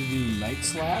want him to do Night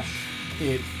Slash.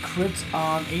 It crits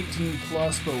on 18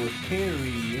 plus, but with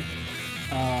Harry,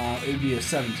 it would be a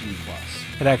 17 plus.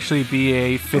 It'd actually be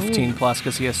a 15 plus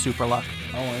because he has super luck.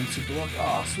 Oh, and super luck.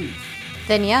 Oh, sweet.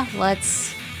 Then yeah,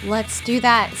 let's do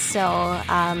that. So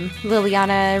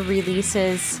Liliana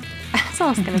releases. I was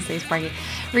almost gonna say Sparky.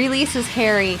 Releases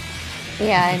Harry,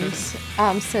 and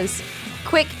says,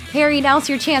 "Quick, Harry! Now's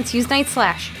your chance. Use Night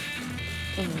Slash."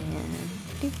 And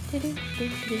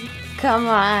come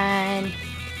on,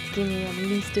 give me at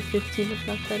least a 15, if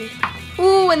not better.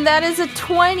 Ooh, and that is a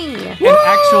 20. An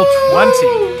actual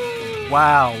 20.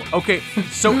 Wow. Okay,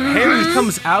 so Harry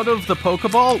comes out of the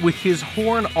Pokeball with his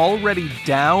horn already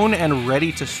down and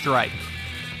ready to strike.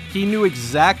 He knew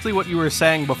exactly what you were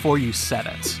saying before you said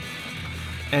it,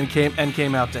 and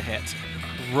came out to hit.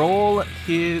 Roll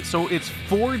his. So it's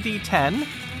 4d10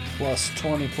 Plus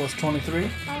 20 plus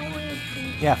 23.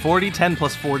 Yeah, 4d10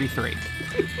 plus 43.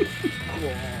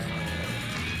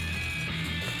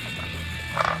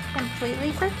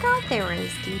 Completely forgot there was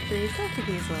D3s. Look at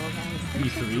these little guys.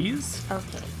 D3s?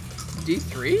 Okay.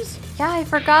 D3s? Yeah, I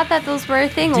forgot that those were a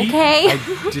thing, D- okay?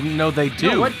 I didn't know they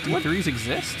do. No, what- D3s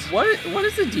exist? What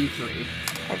is a D3?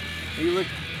 Are you,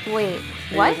 Wait, are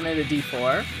you what? looking at a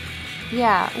D4?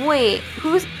 Yeah, wait,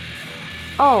 who's...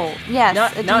 Oh, yes,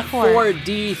 a Not D4.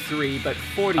 4D3, but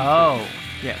 43. Oh,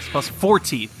 yes, plus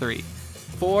 43.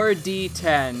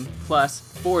 4D10 plus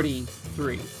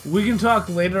 43. We can talk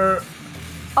later.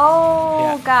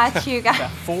 Oh, Yeah. got you, got Yeah,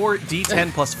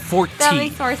 4d10 plus 14. That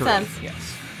makes more sense. Yes.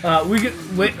 We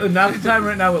can not the time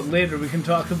right now, but later we can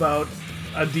talk about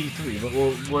a D3. But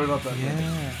we'll worry about that later.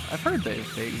 Yeah, I've heard they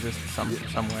exist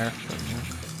somewhere. But, yeah.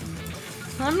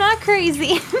 I'm not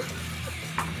crazy.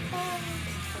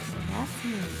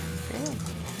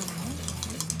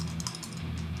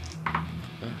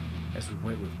 As we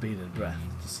wait with bated breath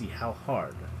to see how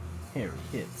hard Harry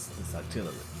hits this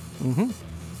artillery.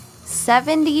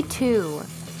 72.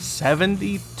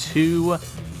 72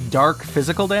 dark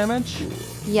physical damage?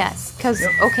 Yes, because,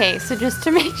 okay, so just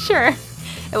to make sure,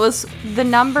 it was the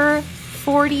number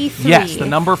 43. Yes, the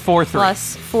number 43.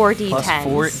 Plus 4d10. Plus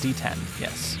 4d10,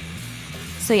 yes.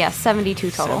 So yeah,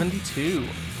 72 total. 72.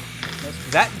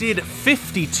 That did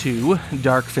 52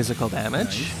 dark physical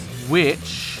damage,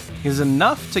 which is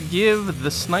enough to give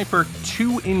the sniper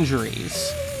 2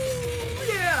 injuries,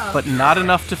 but not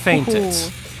enough to faint it.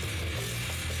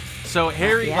 So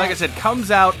Harry, like I said,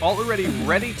 comes out already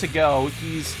ready to go.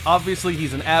 He's an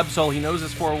Absol. He knows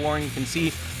his forewarning. He can see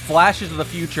flashes of the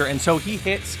future, and so he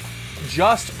hits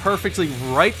just perfectly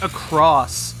right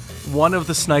across one of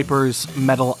the sniper's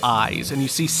metal eyes, and you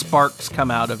see sparks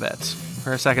come out of it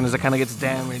for a second as it kind of gets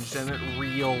damaged, and it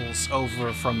reels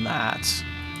over from that.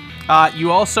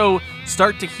 You also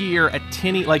start to hear a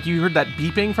tinny, like you heard that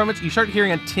beeping from it. You start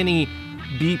hearing a tinny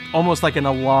beep, almost like an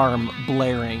alarm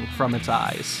blaring from its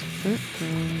eyes.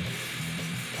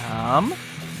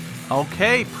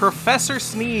 Okay, Professor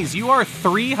Sneeze, you are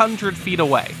 300 feet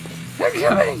away. They're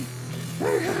coming!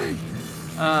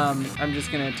 I'm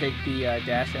just gonna take the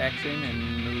dash action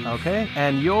and move. Okay,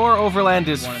 and your overland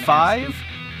is 1.5 5,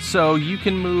 so you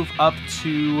can move up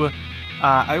to,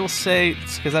 I will say,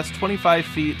 because that's 25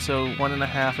 feet, so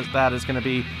 1.5 is going to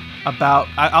be about,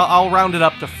 I'll round it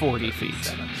up to 40 feet.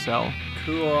 So,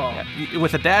 Cool. yeah,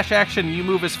 with a dash action, you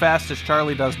move as fast as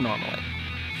Charlie does normally.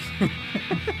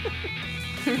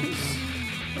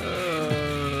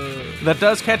 That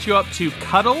does catch you up to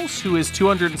Cuddles, who is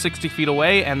 260 feet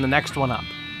away, and the next one up.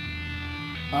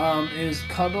 Is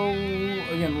Cuddle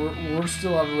again? We're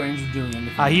still out of range of doing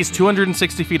anything. He's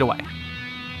 260 feet away.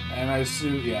 And I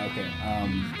assume, yeah, okay.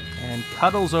 And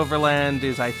Cuddles Overland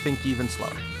is, I think, even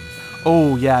slower.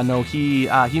 Oh, yeah, no, he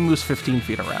moves 15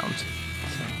 feet around.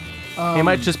 So. He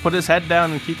might just put his head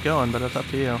down and keep going, but it's up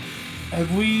to you.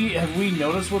 Have we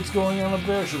noticed what's going on up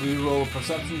there? Should we roll a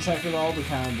perception check at all to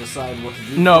kind of decide what to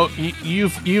do? No,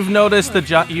 you've noticed the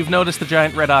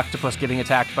giant red octopus getting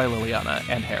attacked by Liliana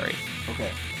and Harry.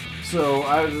 Okay. So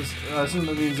I assume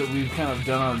that means that we've kind of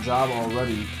done our job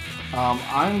already.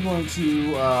 I'm going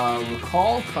to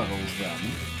recall Cuddles then.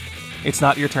 It's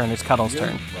not your turn, it's Cuddles'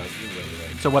 turn. Right, you're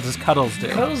right. So what does Cuddles do?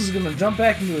 Cuddles is going to jump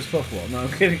back into his Pokeball. No,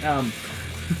 I'm kidding.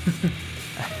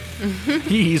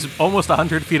 He's almost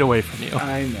 100 feet away from you.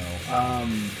 I know.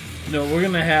 No, we're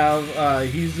going to have...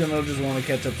 he's going to just want to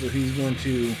catch up, so he's going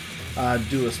to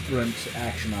do a sprint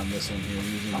action on this one here,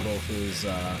 using both his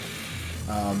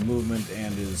movement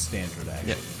and his standard action.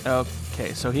 Yep.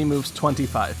 Okay, so he moves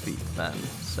 25 feet then,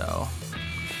 so...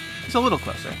 He's a little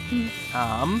closer.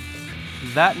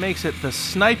 that makes it the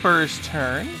sniper's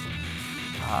turn.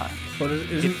 But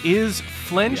It is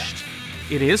flinched.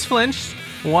 It is flinched.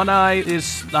 One eye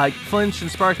is like flinched and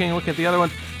sparking, looking at the other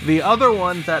one. The other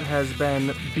one that has been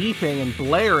beeping and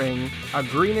blaring, a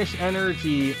greenish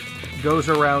energy goes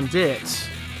around it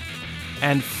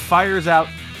and fires out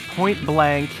point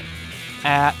blank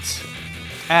at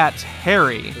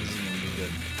Harry. This isn't gonna be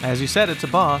good. As you said, it's a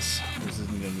boss. This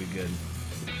isn't gonna be good.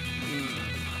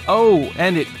 Oh,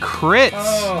 and it crits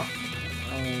Oh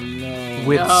no.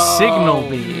 with No. signal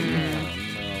beam.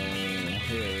 Oh no,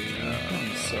 Harry.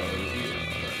 I'm sorry.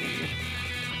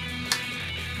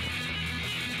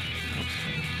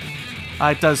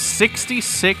 It does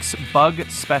 66 bug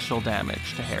special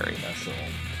damage to Harry. Special.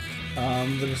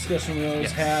 The discussion we always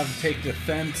Yes. have: take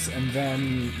defense and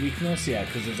then weakness. Yeah,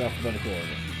 because it's alphabetical order.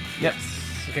 Yep.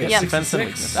 Okay, Yep. Defense and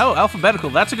 66. weakness. Oh, alphabetical.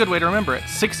 That's a good way to remember it.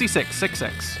 66,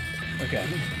 66. Okay.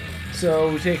 So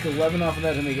we take 11 off of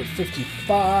that to make it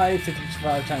 55.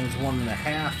 55 times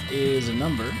 1.5 is a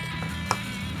number.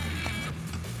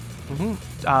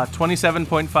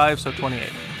 27.5, so 28.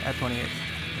 At 28.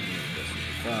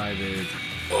 5 is.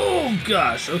 Oh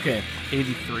gosh. Okay.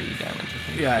 83 damage, I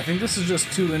think. Yeah, I think this is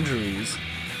just 2 injuries.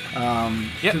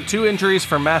 Yep, 2 injuries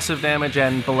for massive damage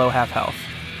and below half health.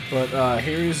 But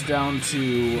Harry's down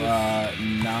to 9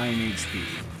 HP.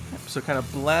 So kind of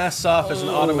blasts off as an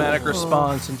automatic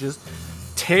response and just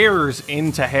tears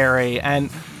into Harry. And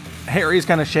Harry's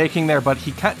kind of shaking there, but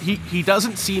he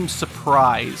doesn't seem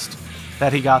surprised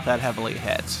that he got that heavily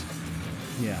hit.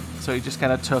 Yeah. So he just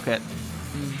kind of took it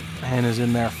and is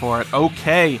in there for it.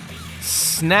 Okay,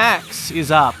 Snacks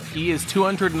is up. He is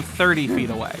 230 feet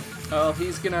away. Oh,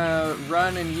 he's gonna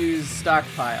run and use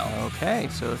stockpile, Okay,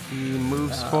 so if he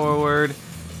moves forward,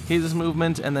 his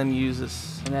movement, and then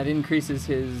uses... and that increases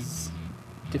his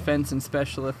defense and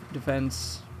special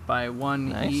defense by 1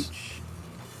 Nice. each.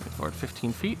 forward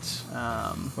 15 feet.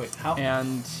 Wait, how?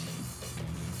 And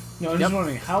No, I'm just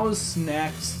wondering, how is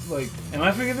Snacks, like, am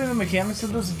I forgetting the mechanics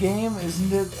of this game?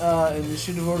 Isn't it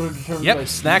initiative order determined by Yep,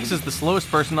 Snacks speed? is the slowest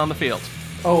person on the field.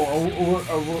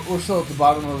 We're still at the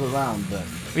bottom of the round then.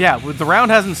 Yeah, the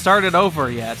round hasn't started over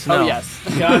yet. No. oh yes,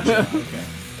 Gotcha. Okay.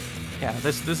 Yeah,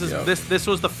 this is Yep. this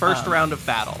was the first round of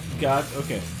battle. Okay.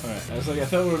 All right. I was like, I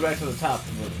thought we were back to the top,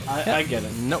 but I get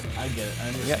it. Nope. I get it. I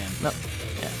Yep. understand. No.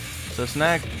 Yeah. So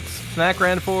Snack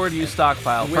ran forward. Use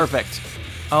stockpile. With- Perfect.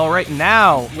 All right,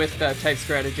 now with type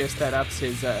strategist that ups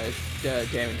his damage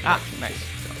reduction. nice.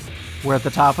 We're at the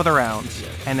top of the round,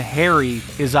 and Harry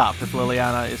is up. If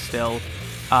Liliana is still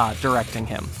directing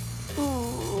him.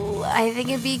 Ooh, I think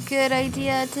it'd be a good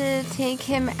idea to take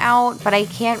him out, but I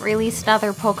can't release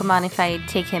another Pokemon if I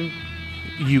take him.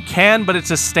 You can, but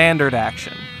it's a standard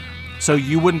action, so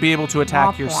you wouldn't be able to attack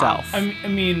Womp womp. yourself.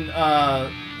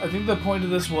 I think the point of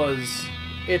this was.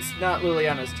 It's not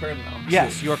Liliana's turn though.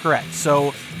 Yes, you're correct.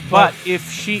 So, but if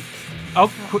she...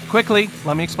 Oh, quickly,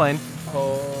 let me explain.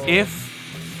 Oh.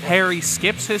 If Harry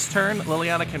skips his turn,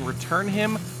 Liliana can return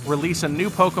him, release a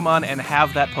new Pokemon, and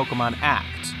have that Pokemon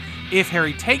act. If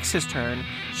Harry takes his turn,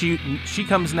 she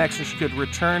comes next and she could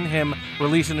return him,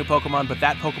 release a new Pokemon, but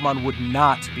that Pokemon would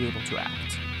not be able to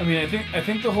act. I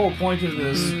think the whole point of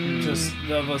this, just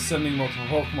of us sending multiple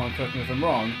Pokemon, correct me if I'm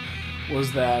wrong,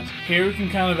 was that Harry can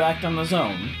kind of act on his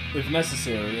own if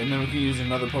necessary, and then we can use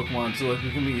another Pokemon, so like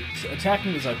we can be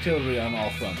attacking his artillery on all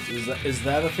fronts. Is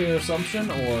that a fair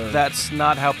assumption, or That's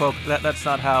not how that's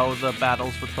not how the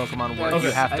battles with Pokemon work. Okay.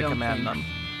 You have I to don't command think-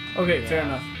 them. Okay, fair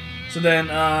enough. So then,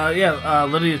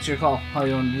 Lydia, it's your call. How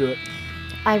you want to do it?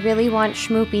 I really want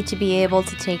Schmoopy to be able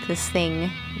to take this thing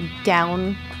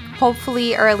down,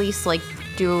 hopefully, or at least like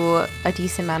do a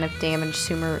decent amount of damage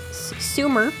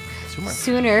sooner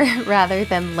rather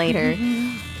than later.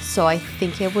 So I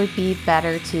think it would be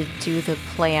better to do the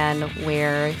plan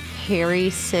where Harry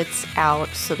sits out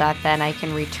so that then I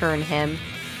can return him,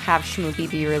 have Schmoopy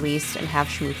be released, and have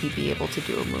Schmoopy be able to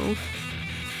do a move.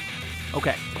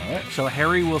 Okay. All right. So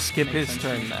Harry will skip his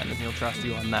turn then, and he'll trust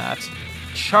you on that.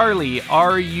 Charlie,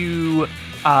 are you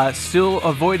still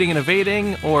avoiding and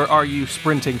evading, or are you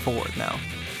sprinting forward now?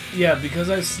 Yeah, because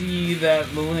I see that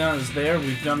Liliana's there,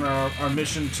 we've done our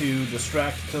mission to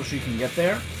distract until she can get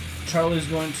there. Charlie's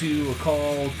going to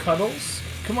call Cuddles.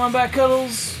 Come on back,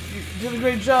 Cuddles. You did a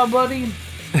great job, buddy.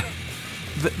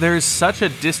 There's such a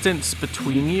distance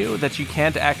between you that you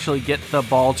can't actually get the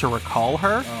ball to recall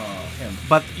her, Him.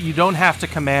 but you don't have to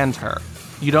command her.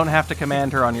 You don't have to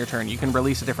command her on your turn. You can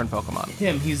release a different Pokemon.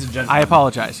 Him, he's a gentleman. I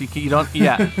apologize. You don't.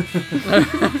 Yeah.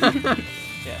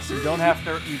 Yes. You don't have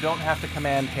to. You don't have to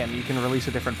command him. You can release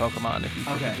a different Pokemon if you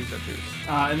Okay. so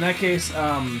choose. In that case,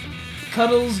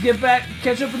 Cuddles, get back,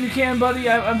 catch up when you can, buddy.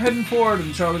 I'm heading forward.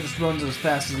 And Charlie just runs as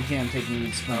fast as he can, taking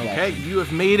the sprint Okay, action. you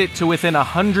have made it to within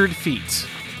 100 feet.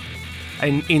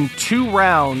 And in 2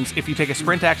 rounds, if you take a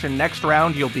sprint action next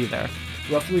round, you'll be there.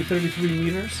 Roughly 33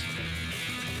 meters.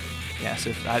 Yes,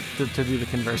 to do the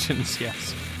conversions,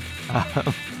 yes.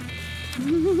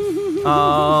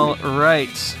 All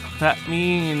right. That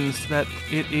means that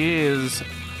it is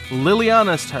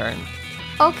Liliana's turn.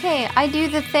 Okay, I do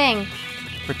the thing.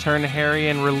 Return to Harry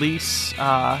and release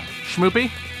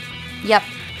Schmoopy. Yep.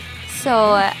 So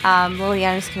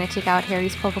Liliana's going to take out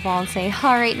Harry's Pokeball and say,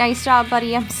 all right, nice job,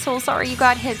 buddy. I'm so sorry you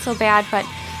got hit so bad, but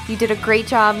you did a great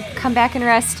job. Come back and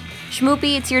rest.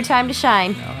 Schmoopy, it's your time to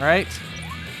shine. All right.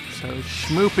 So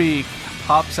Schmoopy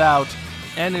pops out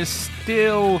and is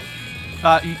still...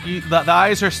 the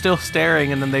eyes are still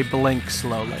staring, and then they blink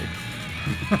slowly.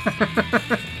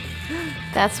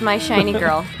 That's my shiny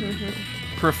girl.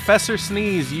 Professor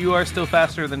Sneeze, you are still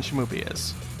faster than Schmoopy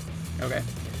is. Okay.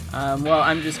 Well,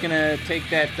 I'm just gonna take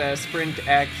that sprint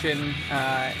action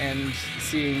and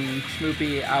seeing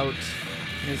Schmoopy out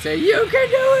and say, "You can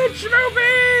do it,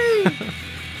 Schmoopy!"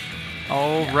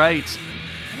 All right.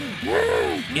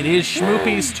 It is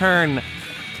Schmoopy's turn.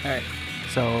 All right.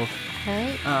 So All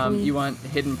right. You want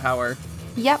hidden power?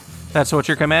 Yep. that's what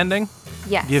you're commanding?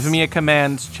 Yes. Give me a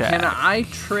command check. Can I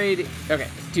trade? Okay,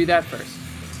 do that first.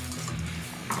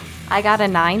 I got a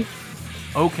 9.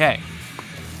 Okay.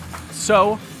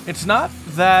 So, it's not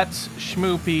that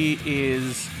Schmoopy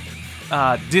is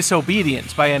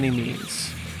disobedient by any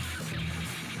means.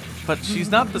 But she's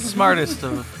not the smartest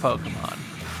of Pokemon.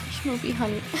 Schmoopy,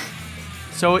 honey.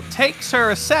 So it takes her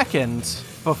a second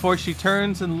before she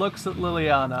turns and looks at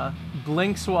Liliana,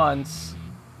 blinks once,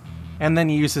 and then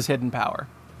uses hidden power.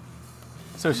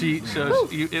 So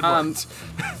it worked.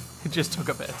 It just took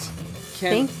a bit.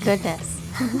 Thank goodness.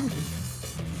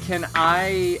 Can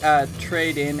I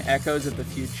trade in Echoes of the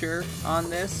Future on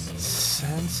this?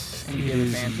 Since And it get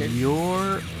is advantage?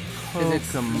 your Because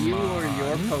it's Pokemon, you or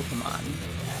your Pokemon.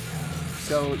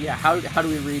 So yeah, how do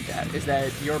we read that? Is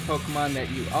that your Pokemon that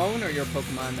you own, or your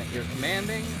Pokemon that you're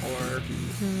commanding, or?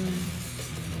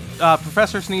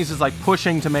 Professor Sneeze is like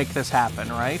pushing to make this happen,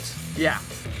 right? Yeah.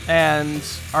 And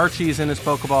Archie's in his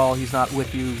Pokeball. He's not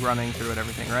with you running through it,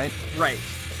 everything, right? Right.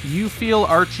 You feel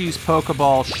Archie's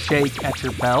Pokeball shake at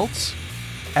your belt.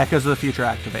 Echoes of the Future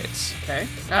activates. Okay.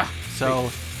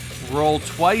 So roll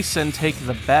twice and take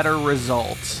the better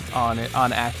result on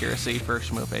accuracy for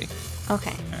Schmoopy.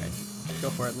 Okay. All right. Go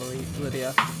for it,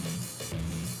 Lydia.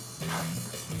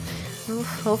 Oof,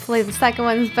 hopefully the second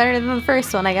one's better than the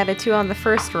first one. I got a 2 on the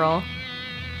first roll.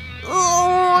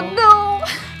 Oh, no!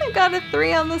 I got a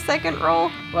 3 on the second roll.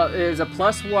 Well, there's a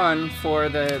 +1 for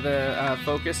the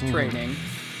focus training.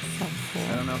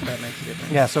 I don't know if that makes a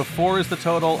difference. Yeah, so 4 is the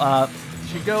total.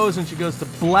 She goes to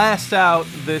blast out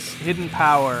this hidden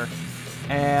power,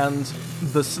 and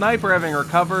the sniper, having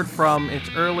recovered from its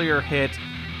earlier hit,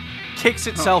 kicks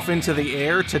itself into the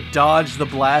air to dodge the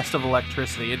blast of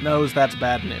electricity. It knows that's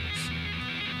bad news.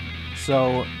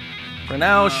 So, for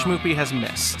now, Schmoopy has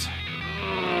missed.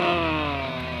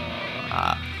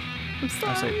 I'm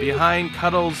sorry. I say behind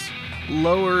Cuddles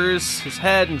lowers his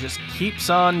head and just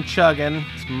keeps on chugging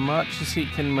as much as he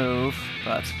can move,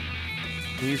 but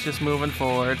he's just moving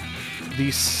forward.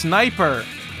 The sniper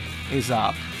is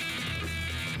up.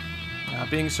 Now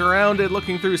being surrounded,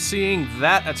 looking through, seeing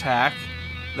that attack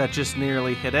that just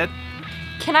nearly hit it.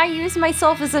 Can I use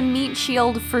myself as a meat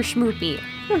shield for Schmoopy?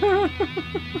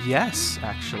 Yes,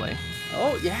 actually.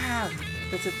 Oh yeah,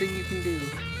 that's a thing you can do.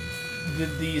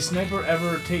 Did the sniper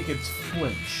ever take its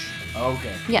flinch?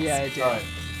 Okay. Yes. Yeah, it did. All right.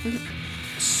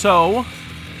 So,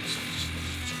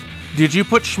 did you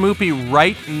put Schmoopy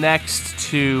right next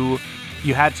to...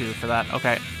 You had to for that.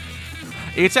 Okay.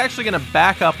 It's actually going to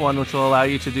back up one, which will allow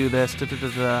you to do this.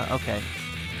 Okay.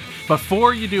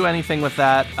 Before you do anything with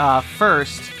that,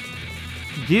 first,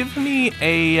 give me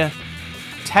a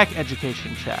tech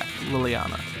education check,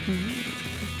 Liliana.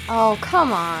 Oh,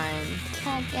 come on.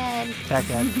 Tech ed. Tech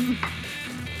ed.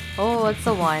 Oh, it's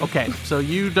a 1. Okay, so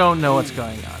you don't know what's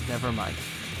going on. Never mind.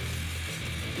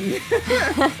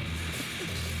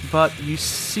 But you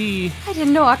see... I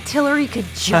didn't know Octillery could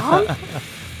jump.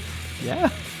 Yeah.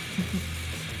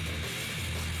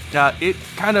 It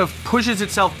kind of pushes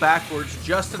itself backwards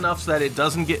just enough so that it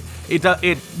doesn't get...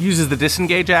 It uses the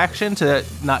disengage action to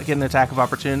not get an attack of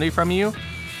opportunity from you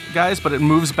guys, but it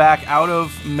moves back out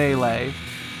of melee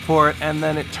for it, and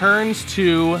then it turns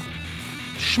to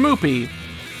Schmoopy,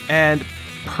 and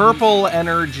purple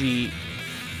energy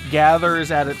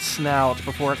gathers at its snout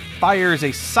before it fires a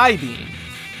Psybeam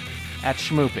at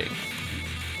Schmoopy.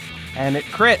 and it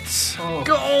crits.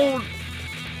 Gold!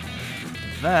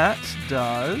 That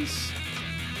does...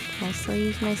 Can I still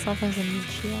use myself as a meat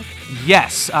shield?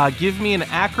 Yes, give me an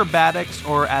acrobatics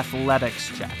or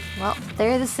athletics check. Well,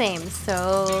 they're the same,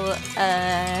 so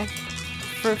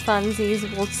for funsies,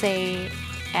 we'll say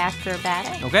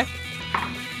acrobatic. Okay.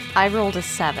 I rolled a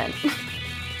 7.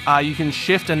 You can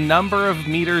shift a number of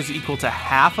meters equal to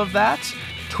half of that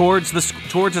towards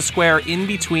a square in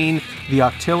between the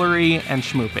artillery and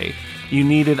Schmoopy. You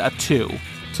needed a 2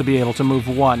 to be able to move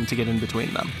 1 to get in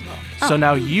between them. So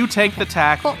now you take the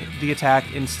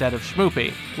attack instead of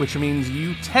Schmoopy, which means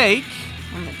you take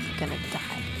I'm gonna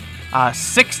die.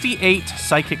 68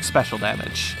 psychic special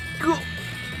damage.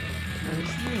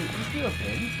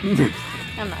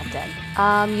 I'm not dead.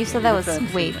 You said that was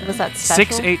was that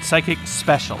special? 6-8 psychic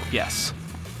special, yes.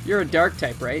 You're a dark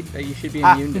type, right? You should be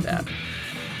immune to that.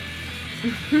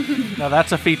 Now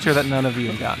that's a feature that none of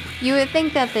you have got. You would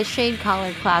think that the shade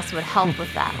collar class would help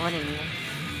with that, wouldn't you?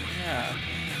 Yeah.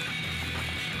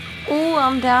 Ooh,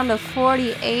 I'm down to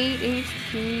 48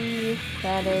 HP.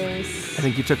 That is I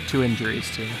think you took 2 injuries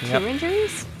too. 2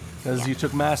 injuries? Because you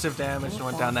took massive damage and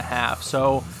went down to half.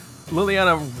 So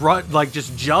Liliana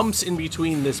just jumps in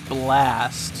between this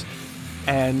blast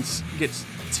and gets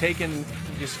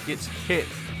hit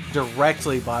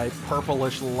directly by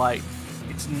purplish light.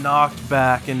 It's knocked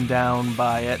back and down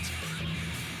by it.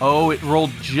 Oh, it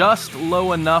rolled just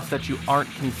low enough that you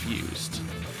aren't confused.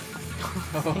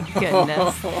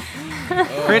 Goodness.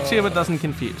 Crits you, but doesn't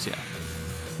confuse you.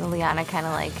 Liliana kind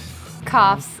of like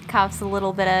coughs a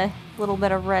little bit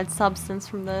of red substance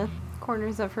from the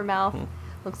corners of her mouth.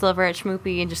 Looks over at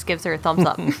Schmoopy and just gives her a thumbs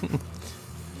up.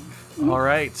 All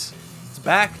right. It's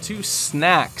back to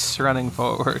Snacks running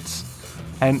forwards.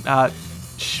 And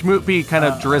Schmoopy kind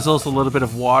of drizzles a little bit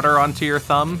of water onto your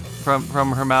thumb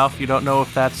from her mouth. You don't know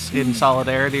if that's in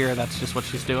solidarity or that's just what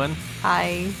she's doing.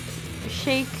 I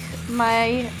shake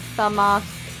my thumb off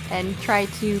and try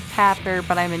to pat her,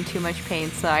 but I'm in too much pain,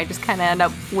 so I just kind of end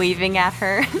up waving at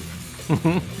her.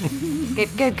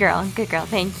 Good girl,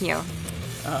 thank you.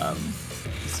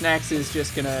 Snacks is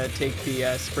just gonna take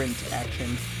the sprint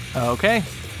action. Okay.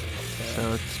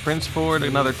 So it sprints forward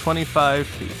another 25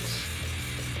 feet.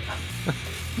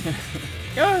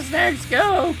 Go, Snacks,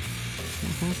 go!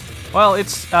 Well,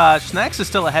 it's Snacks is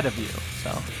still ahead of you,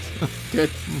 so. Good.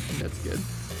 That's good.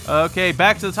 Okay,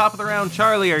 back to the top of the round.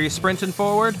 Charlie, are you sprinting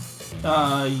forward?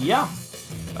 Yeah.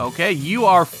 Okay, you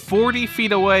are 40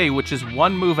 feet away, which is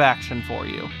 1 move action for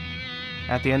you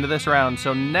at the end of this round.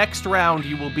 So next round,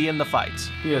 you will be in the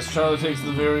fight. Yes, Charlie takes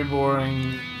the very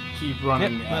boring keep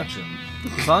running Yep. action.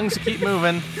 As long as you keep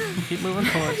moving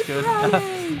forward, it's good.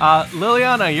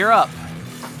 Liliana, you're up.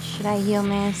 Should I heal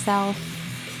myself?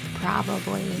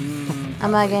 Probably.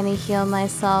 Am I gonna heal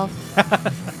myself?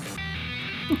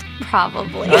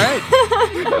 Probably. All right.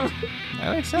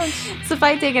 That makes sense. So if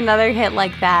I take another hit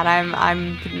like that,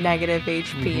 I'm negative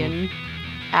HP and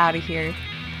out of here.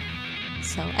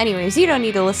 So anyways, you don't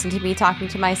need to listen to me talking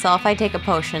to myself. I take a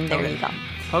potion. There you go.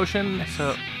 Potion. So,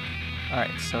 all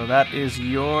right. So that is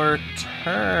your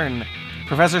turn.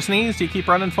 Professor Sneeze, do you keep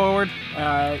running forward?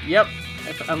 Yep.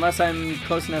 Unless I'm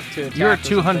close enough to attack. You're or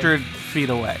something. 200 feet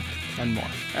away and more.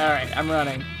 All right, I'm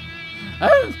running.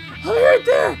 I'm right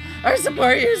there. I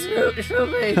support you,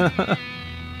 Schmoopy.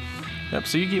 Yep.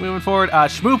 So you keep moving forward.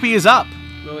 Schmoopy is up.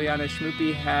 Liliana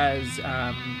Schmoopy has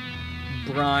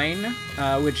Brine,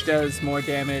 which does more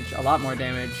damage, a lot more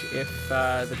damage, if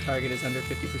the target is under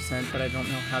 50%. But I don't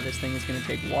know how this thing is going to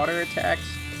take water attacks.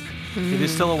 It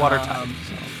is still a water type.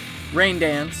 So. Rain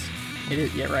Dance. It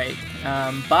is, yeah, right.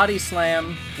 Body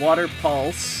Slam, Water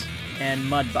Pulse, and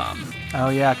Mud Bomb. Oh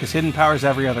yeah, because hidden power's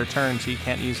every other turn, so you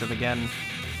can't use it again.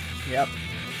 Yep.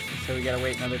 So we gotta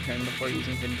wait another turn before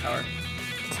using hidden power.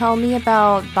 Tell me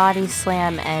about Body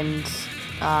Slam and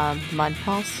Mud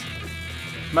Pulse.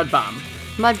 Mud Bomb.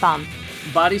 Mud Bomb.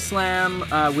 Body Slam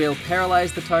will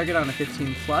paralyze the target on a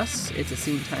 15 plus. It's a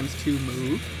scene times 2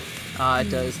 move. It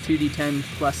does 2d10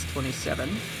 plus 27.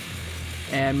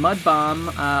 And Mud Bomb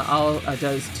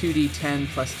does 2d10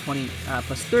 plus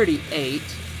 38,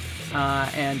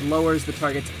 and lowers the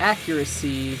target's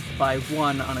accuracy by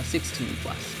 1 on a 16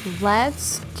 plus.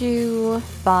 Let's do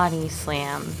Body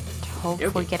Slam to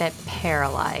hopefully Okay. get it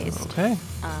paralyzed. Okay.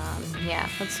 Yeah,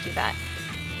 let's do that.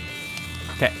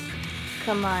 Okay.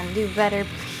 Come on, do better,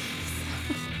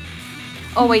 please.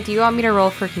 Oh wait, do you want me to roll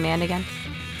for command again?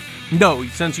 No,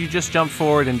 since you just jumped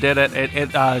forward and did it,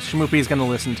 Schmoopy is going to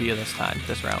listen to you this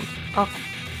round. Okay.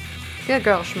 Good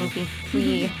girl, Schmoopy.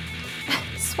 We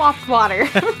swapped water.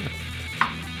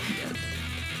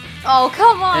 Oh,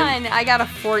 come on. I got a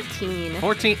 14.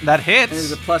 14. That And there's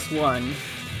hits. a +1.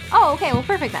 Oh, okay. Well,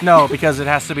 perfect then. No, because it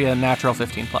has to be a natural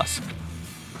 15 plus.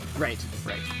 Right.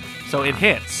 So it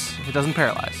hits. It doesn't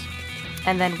paralyze.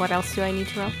 And then what else do I need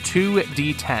to roll?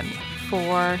 2d10.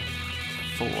 4.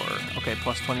 4. Okay,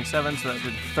 plus 27, so that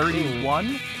did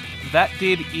 31. That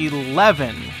did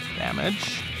 11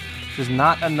 damage, which is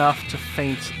not enough to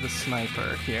faint the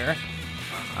sniper here.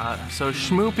 So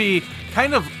Schmoopy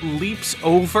kind of leaps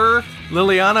over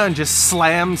Liliana and just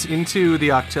slams into the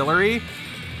octillery,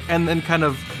 and then kind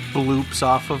of bloops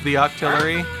off of the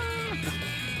octillery.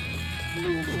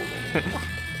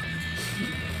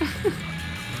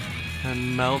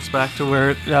 And melts back to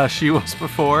where she was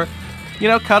before. You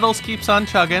know, Cuddles keeps on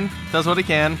chugging, does what he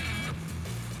can.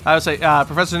 I would say,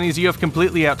 Professor Sneeze, you have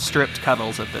completely outstripped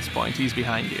Cuddles at this point. He's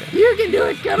behind you. You can do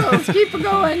it, Cuddles. Keep it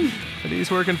going. But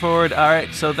he's working forward. All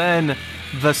right, so then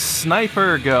the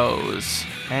sniper goes.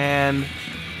 And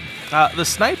the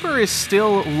sniper is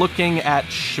still looking at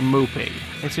Schmoopy.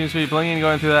 It seems to be blinking and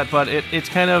going through that, but it's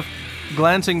kind of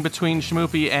glancing between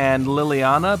Schmoopy and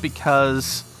Liliana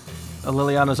because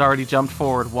Liliana's already jumped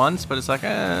forward once, but it's like,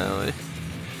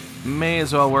 may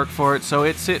as well work for it. So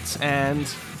it sits and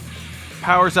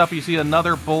powers up. You see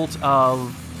another bolt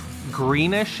of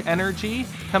greenish energy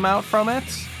come out from it,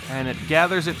 and it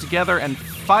gathers it together and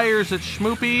fires at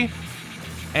Schmoopy,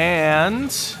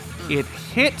 and it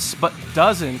hits but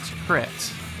doesn't crit.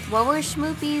 What were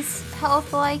Schmoopy's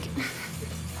health like?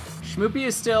 Schmoopy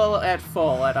is still at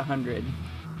full at 100.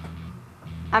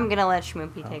 I'm gonna let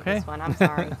Schmoopy take Okay. this one. I'm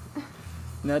sorry.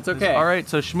 That's okay. All right,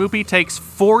 so Schmoopy takes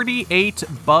 48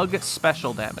 bug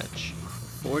special damage.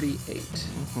 48.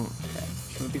 Okay.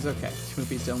 Schmoopy's okay.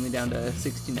 Schmoopy's only down to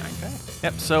 69.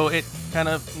 Yep, so it kind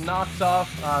of knocks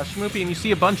off Schmoopy, and you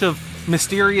see a bunch of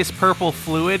mysterious purple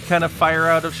fluid kind of fire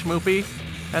out of Schmoopy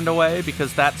and away,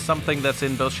 because that's something that's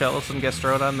in both Shellos and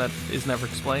Gastrodon that is never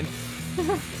explained.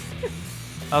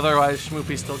 Otherwise,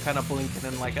 Schmoopy's still kind of blinking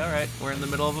and like, all right, we're in the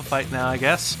middle of a fight now, I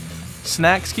guess.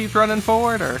 Snacks keep running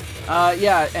forward, or?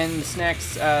 Yeah, and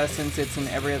Snacks, since it's an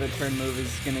every other turn move, is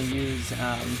going to use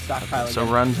Stockpile So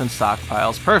again. runs and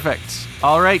stockpiles. Perfect.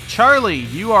 All right, Charlie,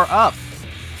 you are up.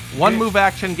 One Okay. move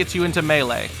action gets you into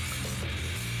melee.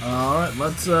 All right,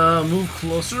 let's move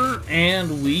closer,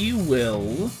 and we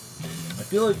will. I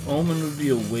feel like Omen would be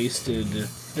a wasted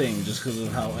thing just because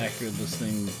of how accurate this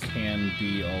thing can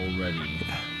be already.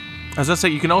 As I say,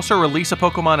 you can also release a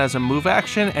Pokemon as a move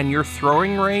action, and your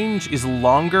throwing range is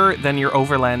longer than your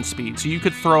overland speed. So you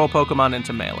could throw a Pokemon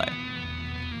into melee.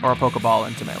 Or a Pokeball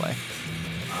into melee.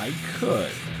 I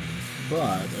could, but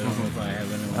I don't know if I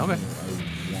have anyone Okay.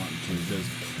 who I want to. Because,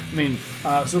 I mean,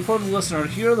 so for the listener,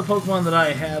 here are the Pokemon that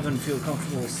I have and feel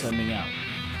comfortable sending out.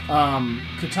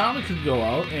 Katana could go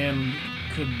out and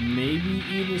could maybe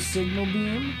eat a Signal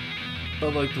Beam,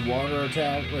 but like the water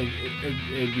attack, like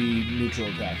it'd be neutral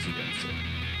attacks against it.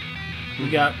 We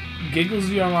got Giggles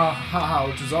Yamaha,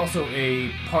 which is also a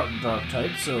part dark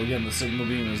type, so again the Signal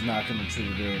Beam is not going to treat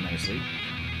it very nicely.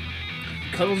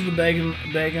 Cuddles the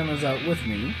Bagon is out with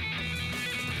me.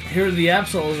 Here the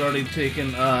Absol has already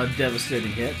taken a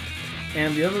devastating hit,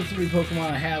 and the other three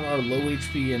Pokemon I have are low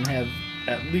HP and have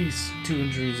at least 2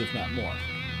 injuries, if not more.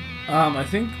 I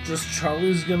think just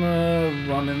Charlie's gonna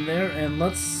run in there, and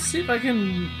let's see if I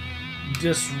can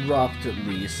disrupt at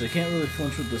least. I can't really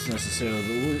flinch with this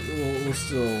necessarily, but we'll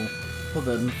still put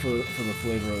that in for the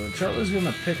flavor of it. Charlie's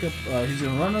gonna pick up, he's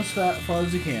gonna run as far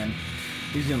as he can.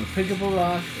 He's gonna pick up a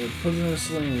rock, put it in a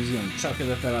sling, and he's gonna chuck it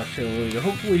at that Octillery to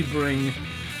hopefully bring,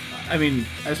 I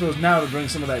suppose now to bring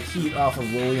some of that heat off of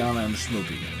Liliana and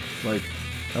Schmoopy. Like,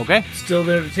 Okay. still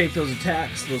there to take those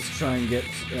attacks. Let's try and get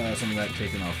some of that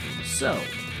taken off of them. So,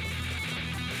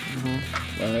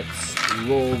 let's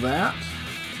roll that.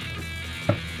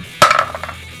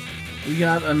 We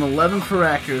got an 11 for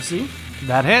accuracy.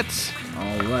 That hits.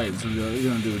 Alright, so we're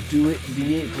going to do a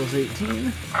D8 plus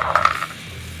 18.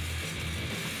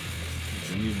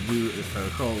 Which I need to do, if I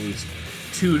recall, at least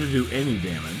 2 to do any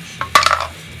damage.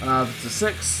 It's a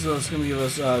 6, so it's going to give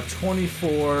us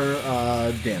 24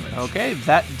 damage. Okay,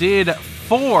 that did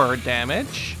 4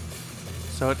 damage.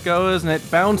 So it goes and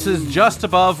it bounces just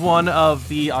above one of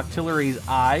the Octillery's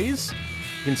eyes.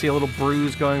 You can see a little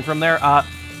bruise going from there.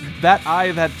 That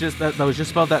eye that was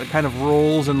just above that kind of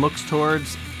rolls and looks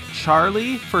towards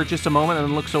Charlie for just a moment and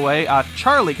then looks away.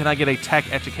 Charlie, can I get a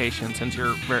tech education since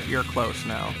you're close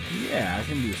now? Yeah, I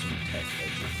can do some tech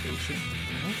education.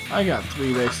 I got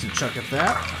 3 dice to chuck at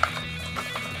that.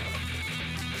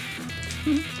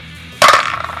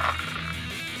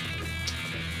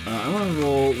 I'm gonna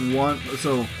roll 1.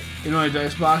 So in my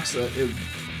dice box,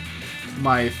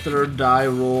 my third die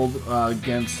rolled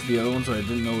against the other one, so I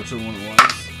didn't know which one it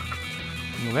was.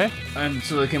 Okay. And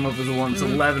so they came up as a 1. It's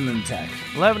 11 in tech.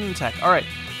 11 in tech. All right.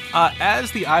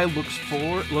 As the eye looks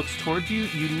towards you,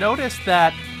 you notice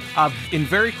that in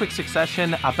very quick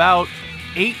succession, about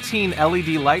 18 LED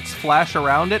lights flash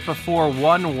around it before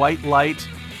one white light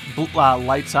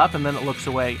lights up, and then it looks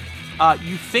away.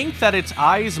 You think that its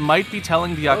eyes might be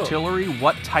telling the artillery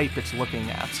what type it's looking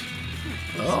at.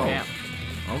 Oh. Damn.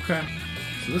 Okay.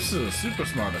 So this is a super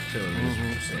smart artillery, is what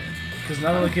you're saying. Because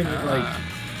not only can it, like,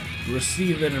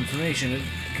 receive that information, it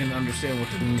can understand what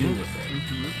to do with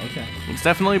it. Okay. It's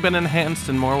definitely been enhanced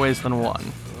in more ways than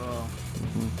one.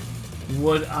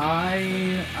 Would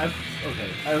I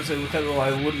would say with that roll,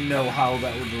 I wouldn't know how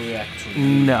that would react to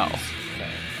No. Okay.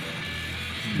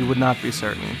 You would not be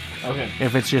certain Okay.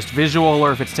 if it's just visual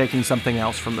or if it's taking something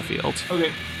else from the field.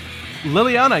 Okay.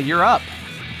 Liliana, you're up.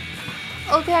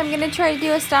 Okay, I'm gonna try to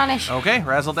do Astonish. Okay,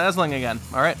 razzle dazzling again.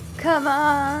 All right. Come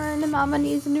on, Mama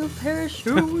needs a new pair of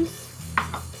shoes.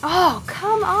 Oh,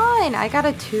 come on! I got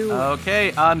a 2.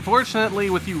 Okay, unfortunately,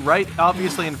 with you right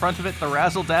obviously in front of it, the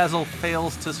razzle dazzle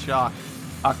fails to shock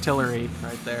artillery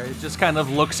right there. It just kind of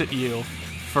looks at you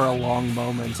for a long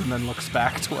moment and then looks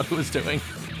back to what it was doing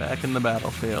back in the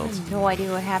battlefield. No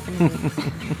idea what happened to me.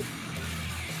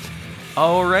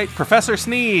 All right, Professor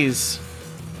Sneeze.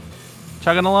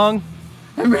 Chugging along?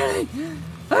 I'm ready.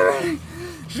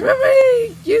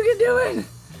 Shrimpy, you can do it.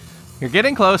 You're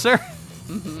getting closer.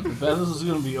 The battle is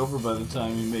going to be over by the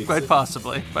time he makes Quite it.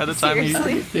 possibly. By the time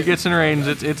Seriously? he gets in range,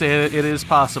 it is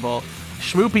possible.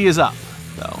 Schmoopy is up,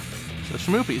 though. So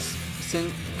Schmoopy's.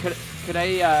 Could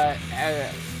I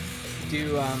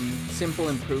do simple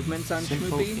improvements on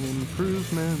Simple Schmoopy?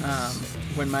 improvements.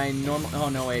 When my normal... Oh,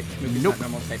 no, wait. Schmoopy's Nope. not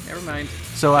normal type. Never mind.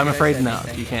 So I'm Did I afraid say no,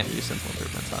 anything? you can't use simple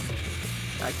improvements on.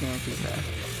 I can't do that.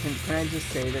 Can I just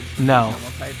say that Schmoopy's No.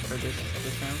 normal type for this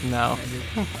round? No. Can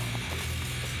I just...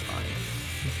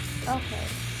 Fine. Okay,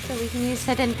 so we can use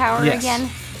hidden power Yes. again.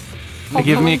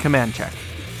 Give me a command check.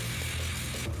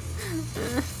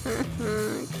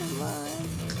 Come on.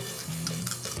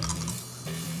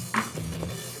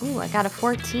 Ooh, I got a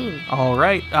 14. All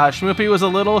right. Schmoopy was a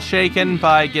little shaken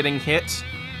by getting hit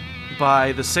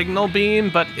by the signal beam,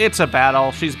 but it's a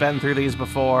battle. She's been through these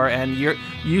before, and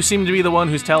you seem to be the one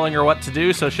who's telling her what to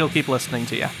do, so she'll keep listening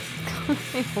to you.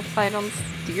 I hope I don't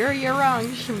steer you wrong,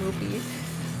 Shmoopy.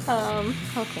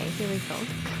 Okay, here we go.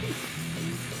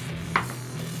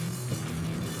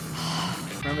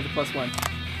 Remember the +1.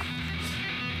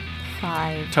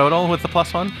 5. Total with the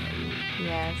 +1?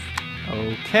 Yes.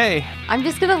 Okay. I'm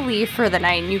just gonna leave for the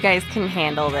night and you guys can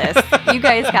handle this. You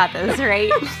guys got this,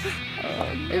 right?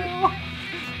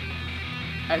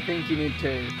 I think you need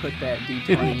to put that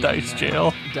D20 In dice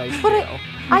jail. Dice But jail.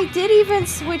 I did even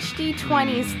switch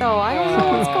D20s though. I don't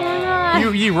know what's going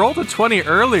on. You rolled a 20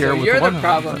 earlier So with you're one the of them,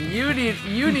 problem. You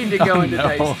need to go Oh, into no.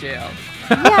 dice jail.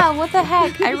 Yeah, what the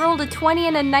heck? I rolled a 20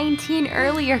 and a 19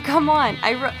 earlier. Come on.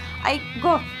 I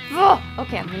go. Ugh.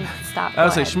 Okay, I'm gonna stop. I would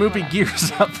Go say ahead. Schmoopy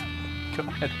gears up. Go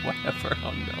ahead, whatever.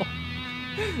 Oh no.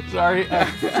 Sorry.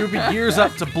 Schmoopy gears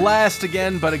up to blast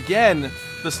again, but again,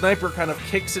 the sniper kind of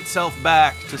kicks itself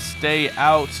back to stay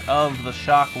out of the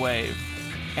shockwave.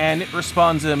 And it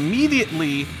responds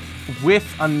immediately with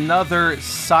another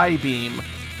psi beam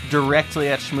directly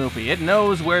at Schmoopy. It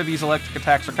knows where these electric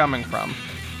attacks are coming from,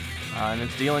 and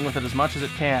it's dealing with it as much as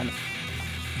it can.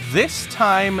 This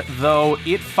time, though,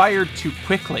 it fired too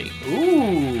quickly,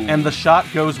 Ooh. and the shot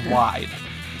goes wide.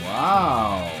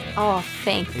 Wow. Oh,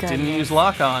 thank It goodness. didn't use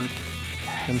lock-on,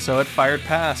 and so it fired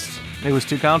past. It was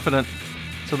too confident.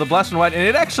 So the blast went wide, and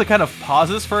it actually kind of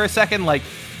pauses for a second, like,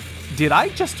 did I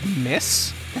just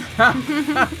miss?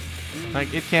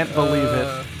 Like, it can't believe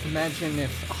it. Imagine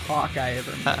if Hawkeye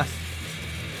ever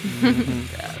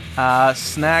missed.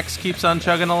 Snacks keeps on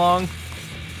chugging along,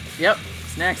 Yep,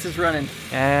 Snacks is running.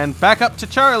 and back up to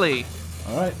Charlie.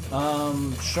 All right.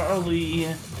 Charlie.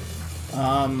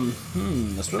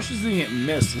 Especially seeing it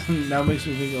missed now makes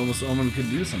me think almost Omen could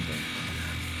do something.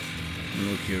 Let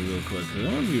me look here real quick. 'Cause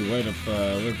I'm gonna be right up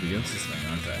against this thing,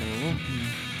 aren't I?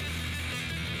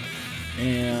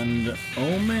 And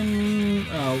Omen,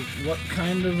 what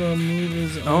kind of a move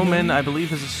is Omen, I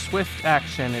believe, is a swift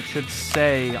action. It should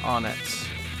say on it.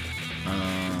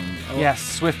 Yes,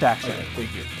 swift action. Okay, thank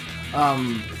you.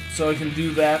 So I can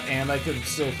do that, and I can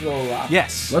still throw a rock.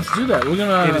 Yes. Let's do that. We're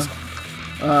gonna. It is-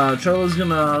 Charlie's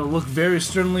gonna look very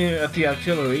sternly at the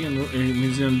artillery, and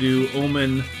he's gonna do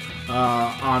Omen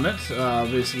on it.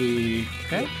 Basically,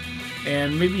 Okay.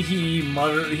 and maybe he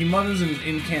mutters an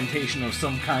incantation of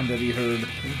some kind that he heard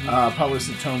probably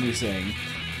Satomi saying.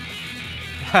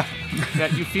 Yeah,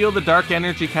 you feel the dark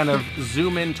energy kind of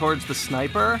zoom in towards the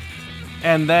sniper,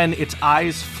 and then its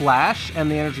eyes flash,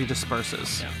 and the energy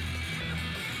disperses.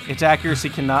 Its accuracy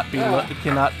cannot be lowered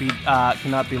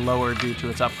due to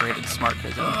its upgraded smart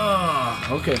vision.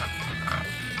 Okay.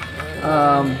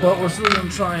 But we're still going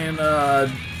to try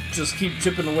and just keep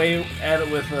chipping away at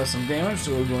it with some damage,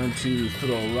 so we're going to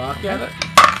throw a rock at it.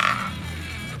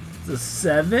 It's a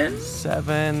 7.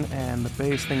 7, and the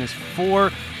base thing is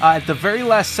 4. At the very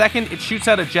last second, it shoots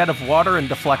out a jet of water and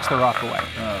deflects the rock away.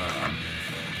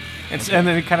 And then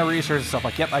it kind of reassures itself,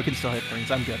 like, yep, I can still hit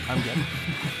things. I'm good.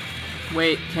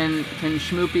 Wait, can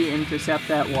Schmoopy intercept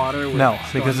that water? With No,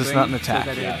 because it's not an attack.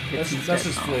 So that it hits That's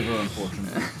its just head? flavor,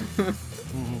 unfortunately.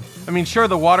 I mean, sure,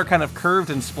 the water kind of curved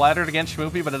and splattered against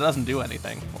Schmoopy, but it doesn't do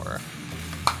anything for her.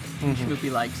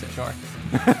 Schmoopy likes it. Sure.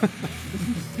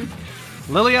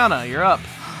 Liliana, you're up.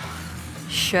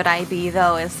 Should I be,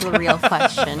 though, is the real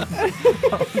question. No.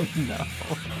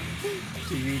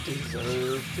 Do you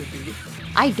deserve to be?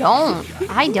 I don't.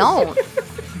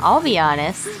 I'll be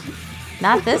honest.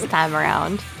 Not this time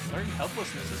around. Learned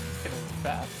helplessness is getting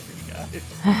fast for you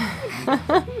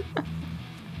guys.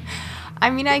 I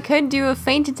mean, I could do a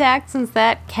feint attack since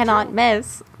that cannot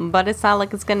miss, but it's not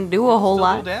like it's gonna do a whole Still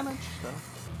lot. do damage, so.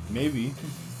 Maybe.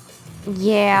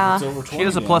 Yeah. It's over 20 She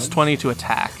has a plus damage. 20 to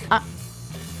attack.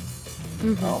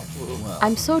 Oh, well.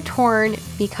 I'm so torn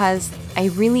because I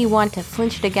really want to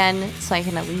flinch it again so I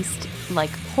can at least, like,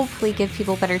 hopefully give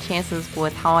people better chances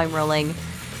with how I'm rolling.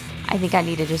 I think I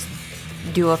need to just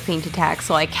do a feint attack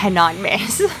so I cannot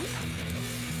miss.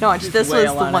 No, this was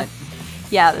wail the on one. it.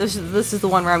 Yeah, this is the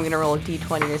one where I'm gonna roll a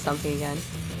d20 or something again.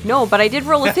 No, but I did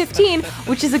roll a 15,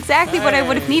 which is exactly what I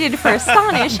would have needed for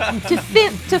Astonish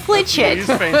to flinch it. Use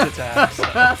feint attacks.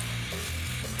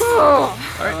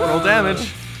 Alright, roll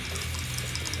damage.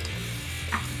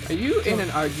 Are you in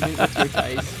an argument with your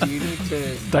dice? Do you need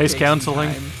to Dice take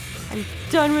counseling? Some, I'm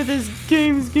done with this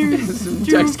game. some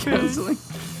dice counseling.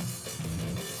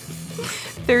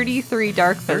 33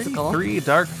 dark physical. 33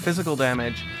 dark physical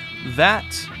damage. That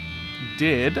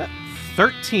did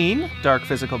 13 dark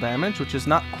physical damage, which is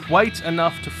not quite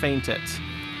enough to feint it.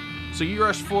 So you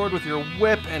rush forward with your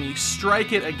whip and you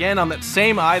strike it again on that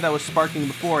same eye that was sparking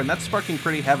before, and that's sparking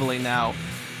pretty heavily now.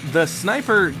 The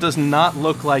sniper does not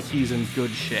look like he's in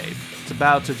good shape. It's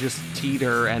about to just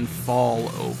teeter and fall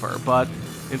over, but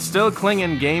it's still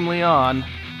clinging gamely on.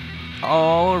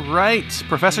 All right,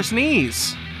 Professor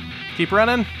Sneeze. Keep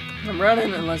running. I'm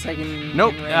running unless I can.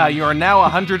 Nope, can range. you are now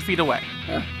 100 feet away.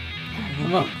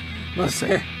 Well,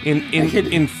 there.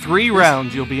 In 3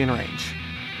 rounds, you'll be in range.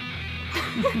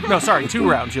 No, sorry, 2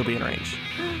 rounds, you'll be in range.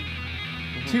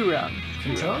 2 rounds.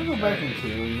 Can Charlie go back and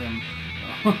carry him?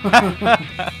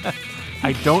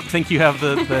 I don't think you have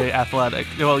the athletic.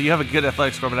 Well, you have a good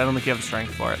athletic score, but I don't think you have the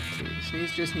strength for it.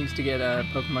 Sneeze just needs to get a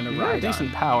Pokemon to You have ride decent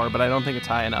on. power, but I don't think it's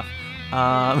high enough.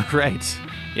 Right.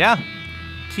 Yeah.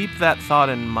 Keep that thought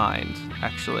in mind,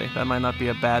 actually. That might not be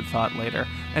a bad thought later.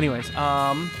 Anyways,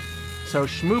 so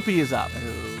Schmoopy is up.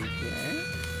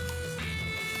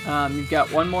 Okay. You've got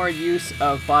one more use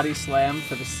of Body Slam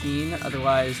for the scene.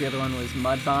 Otherwise, the other one was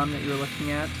Mud Bomb that you were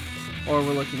looking at. Or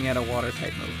we're looking at a water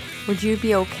type move. Would you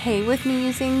be okay with me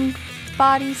using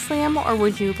Body Slam, or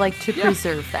would you like to Yeah.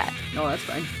 preserve that? No, that's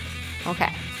fine.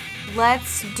 Okay.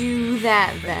 Let's do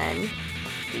that then.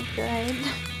 Be good.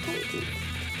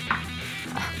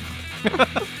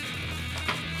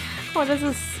 What is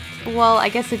this? Well, I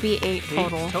guess it'd be 8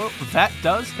 total. That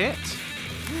does hit.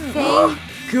 Thank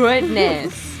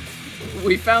goodness.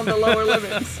 We found the lower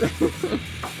limits.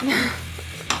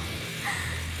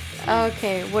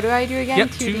 Okay, what do I do again? Yep,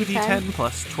 2d10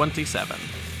 plus 27.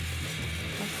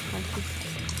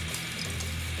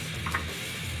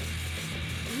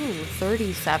 Ooh,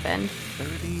 37.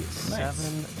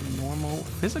 37 normal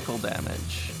physical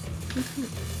damage.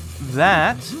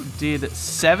 That did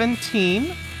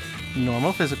 17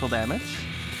 normal physical damage,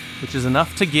 which is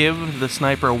enough to give the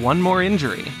sniper one more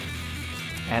injury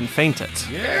and faint it.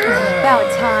 About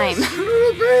time.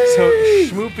 So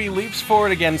Schmoopy leaps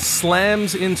forward again,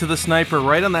 slams into the sniper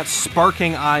right on that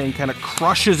sparking eye and kind of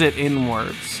crushes it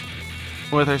inwards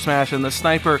with her smash. And the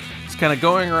sniper is kind of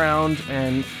going around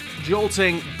and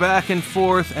jolting back and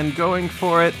forth and going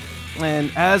for it. And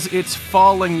as it's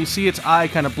falling, you see its eye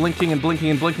kind of blinking and blinking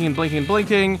and blinking and blinking and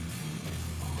blinking.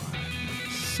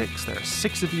 6. There are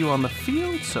 6 of you on the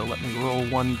field, so let me roll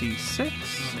 1d6.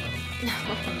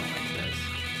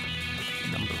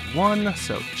 Number 1,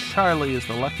 so Charlie is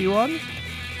the lucky one.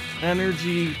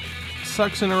 Energy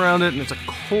sucks in around it, and it's a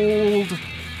cold,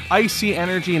 icy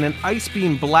energy, and an ice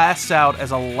beam blasts out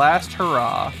as a last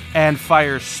hurrah and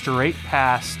fires straight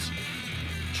past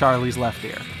Charlie's left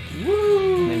ear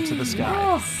and into the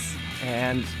sky.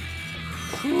 And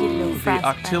the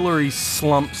Octillery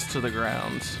slumps to the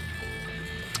ground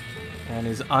and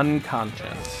is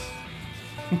unconscious.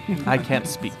 I can't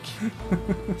speak.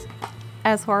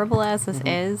 As horrible as this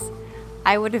is,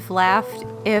 I would have laughed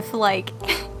if, like,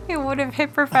 it would have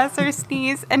hit Professor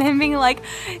Sneeze and him being like,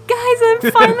 guys,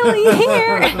 I'm finally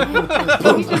here.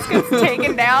 And he just gets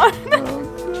taken down.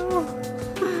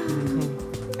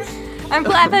 I'm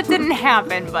glad that didn't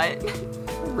happen, but...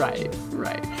 Right. All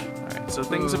right, so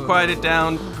things have quieted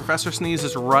down. Professor Sneeze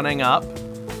is running up.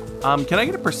 Can I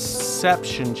get a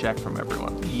perception check from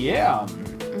everyone? Yeah.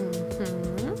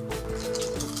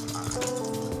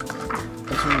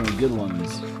 That's one of the good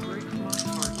ones.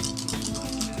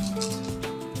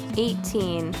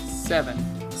 18.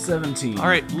 7. 17. All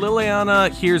right,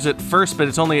 Liliana hears it first, but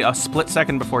it's only a split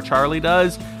second before Charlie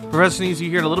does. Professor Sneeze, you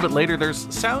hear it a little bit later.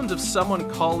 There's sounds of someone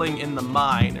calling in the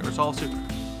mine. There's also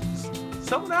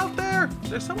someone out there.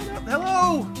 There's someone out.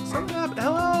 Hello, someone out.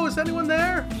 Hello, is anyone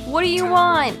there? What do you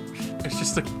want? It's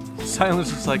just the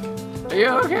silence. It's like, Are you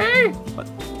okay? what?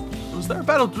 Was there a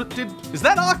battle? Is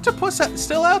that octopus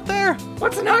still out there?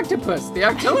 What's an octopus? The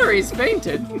Octillery's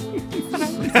fainted.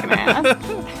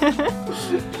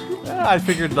 I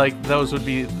figured like those would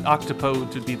be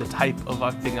octopodes would be the type of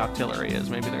thing Octillery is.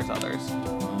 Maybe there's others.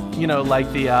 You know, like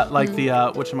the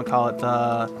whatchamacallit,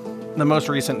 the most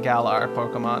recent Galar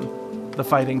Pokemon, the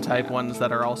fighting type ones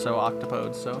that are also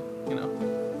octopodes. So you know,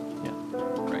 yeah,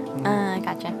 right.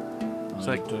 Gotcha. It's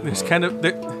like there's kind of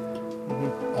there.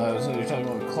 So you're talking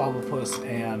about Clobbopus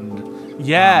and...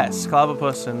 Yes,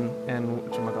 Clobbopus and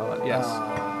whatchamacallit. Yes.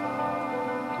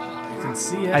 I can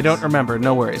see it. I don't remember.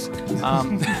 No worries.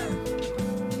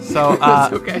 So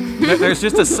It's okay. there's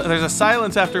a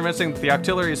silence after mentioning that the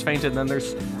Octillery is fainted, and then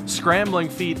there's scrambling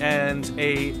feet, and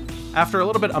after a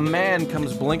little bit, a man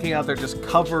comes blinking out there, just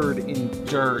covered in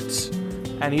dirt,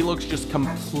 and he looks just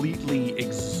completely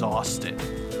exhausted,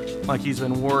 like he's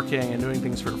been working and doing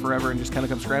things for forever, and just kind of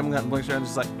comes scrambling out and blinks around,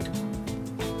 just like,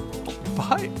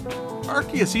 "Bye,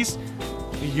 Arceus.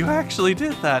 You actually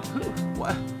did that.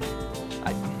 What?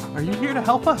 Are you here to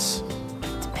help us?"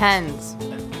 Depends.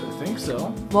 I think so.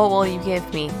 What will you give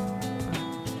me?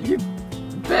 You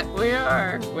bet we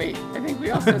are. Wait, I think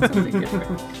we all said something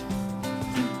different.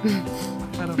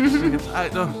 I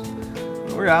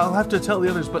don't worry, I'll have to tell the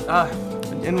others, but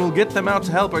and we'll get them out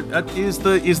to help. Is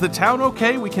the town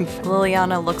okay? We can.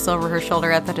 Liliana looks over her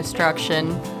shoulder at the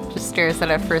destruction, just stares at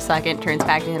it for a second, turns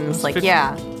back to him and is like, 15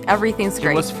 yeah, everything's It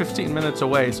great. was 15 minutes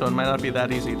away, so it might not be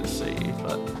that easy to see,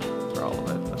 but for all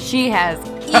of it. She has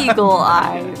eagle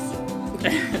eyes.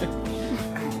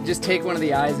 Just take one of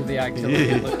the eyes of the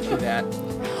Octillery and look through that.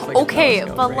 Like a Okay,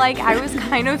 telescope, but right? like I was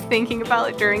kind of thinking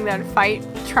about during that fight,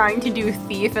 trying to do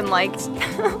thief and like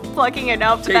plucking it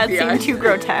up, but Take that the seemed eyes. too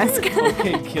grotesque.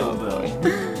 Okay, Kill Bill.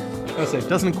 I say it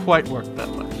doesn't quite work that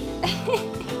way.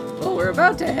 Well, we're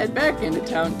about to head back into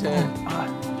town to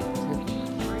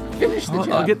finish the job.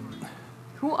 I'll get.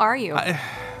 Who are you?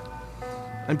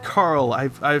 I'm Carl.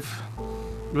 I've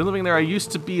been living there. I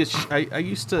used to be I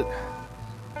used to.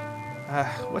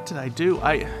 What did I do?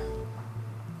 I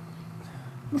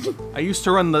used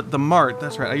to run the mart.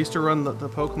 That's right. I used to run the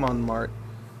Pokemon mart,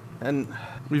 and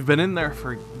we've been in there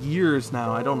for years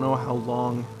now. I don't know how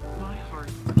long.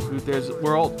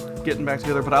 We're all getting back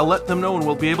together, but I'll let them know, and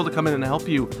we'll be able to come in and help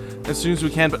you as soon as we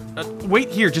can. But wait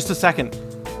here, just a second.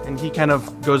 And he kind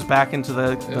of goes back into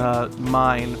the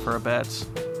mine for a bit,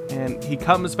 and he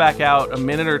comes back out a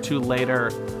minute or two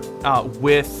later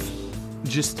with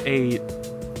just a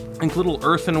little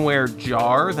earthenware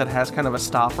jar that has kind of a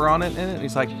stopper on it in it. And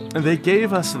he's like, they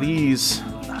gave us these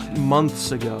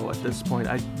months ago at this point.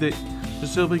 They'll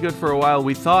still be good for a while.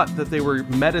 We thought that they were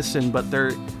medicine, but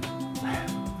they're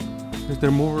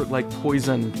more like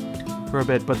poison for a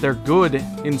bit, but they're good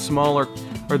in smaller,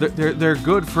 or they're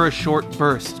good for a short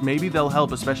burst. Maybe they'll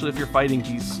help, especially if you're fighting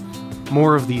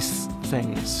more of these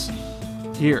things.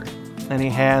 Here. And he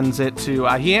hands it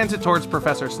towards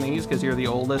Professor Sneeze, because you're the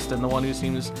oldest and the one who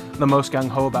seems the most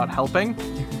gung-ho about helping.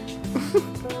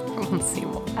 Let's see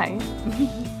why.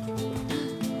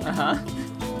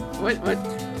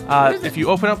 What is If you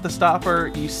open up the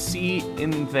stopper, you see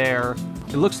in there,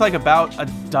 it looks like about a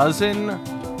dozen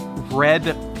red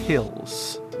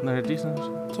pills. And they're decent.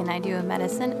 Can I do a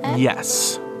medicine, Ed?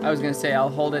 Yes. I was gonna say I'll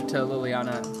hold it to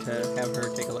Liliana to have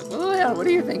her take a look. Well, Liliana, what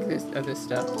do you think of this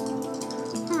stuff?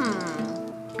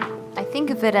 I think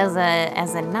of it as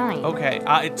a 9. Okay,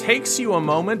 it takes you a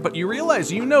moment, but you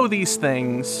realize you know these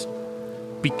things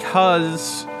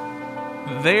because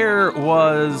there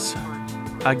was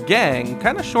a gang,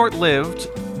 kind of short-lived,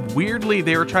 weirdly,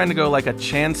 they were trying to go like a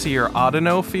Chansey or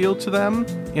Audino feel to them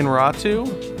in Ratu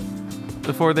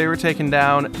before they were taken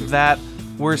down, that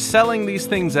were selling these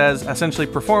things as essentially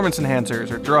performance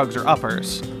enhancers or drugs or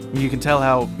uppers. You can tell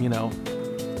how,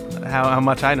 how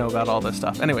much I know about all this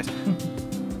stuff. Anyways,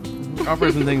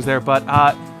 uppers and things there, but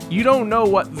you don't know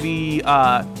what the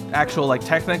actual like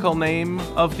technical name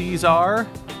of these are,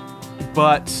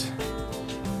 but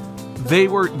they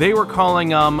were calling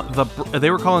them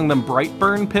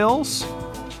Brightburn pills.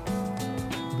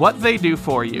 What they do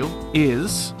for you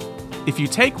is, if you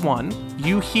take one,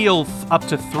 you heal up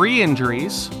to 3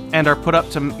 injuries and are put up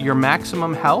to your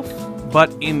maximum health,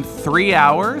 but in 3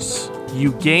 hours,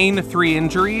 you gain 3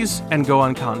 injuries and go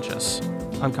unconscious.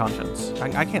 I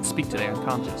can't speak today,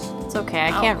 unconscious. It's okay,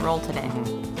 I can't roll today.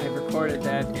 I recorded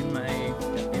that in my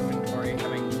inventory,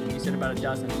 you said about a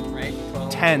dozen, right?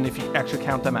 12? 10 if you actually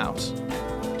count them out.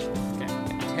 Okay.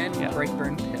 10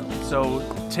 Brightburn pills. So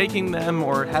taking them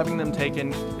or having them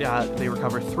taken, they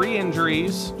recover 3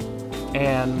 injuries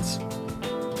and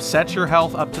set your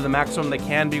health up to the maximum they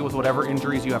can be with whatever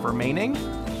injuries you have remaining.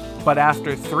 But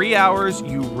after 3 hours,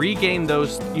 you regain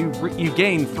those. You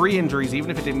gain 3 injuries, even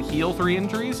if it didn't heal 3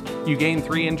 injuries. You gain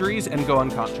 3 injuries and go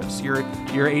unconscious. Your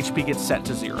HP gets set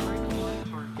to 0.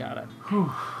 Got it.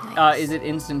 Is it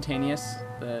instantaneous,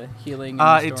 the healing?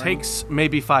 And it takes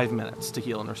maybe 5 minutes to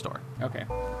heal and restore. Okay.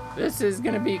 This is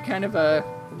gonna be kind of a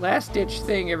last-ditch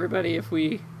thing, everybody, if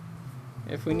we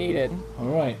need it. All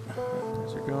right.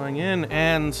 So you're going in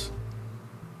and.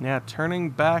 Yeah,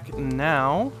 turning back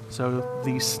now. So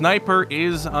the sniper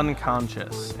is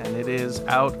unconscious, and it is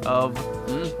out of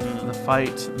the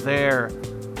fight there.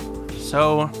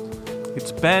 So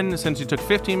it's been, since you took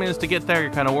 15 minutes to get there,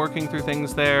 you're kind of working through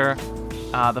things there.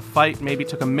 The fight maybe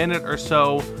took a minute or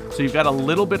so you've got a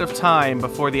little bit of time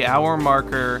before the hour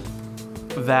marker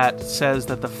that says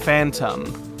that the Phantom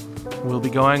will be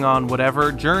going on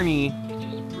whatever journey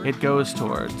it goes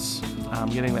towards.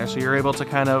 Getting there. So you're able to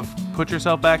kind of put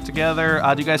yourself back together.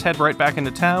 Do you guys head right back into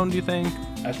town, do you think?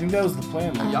 I think that was the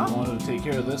plan. We wanted to take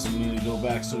care of this. We need to go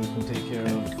back so we can take care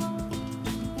of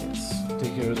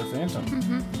the Phantom.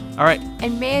 Mm-hmm. All right.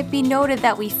 And may it be noted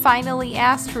that we finally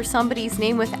asked for somebody's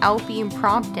name without being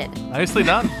prompted. Nicely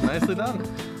done. Nicely done.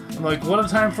 I'm like, what a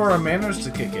time for our manners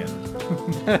to kick in.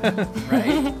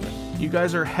 Right. You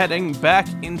guys are heading back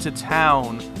into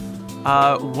town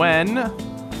when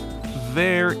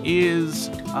there is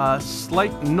a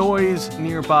slight noise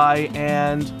nearby,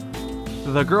 and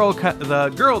the girl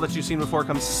that you've seen before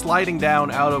comes sliding down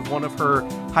out of one of her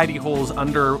hidey holes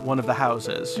under one of the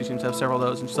houses. She seems to have several of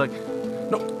those, and she's like,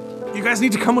 "No, you guys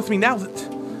need to come with me now.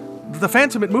 The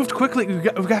Phantom, it moved quickly. We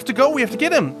have to go. We have to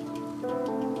get him."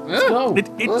 Let's go.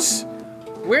 It's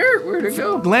where'd it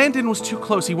go? Landon was too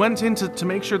close. He went in to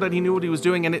make sure that he knew what he was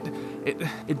doing, and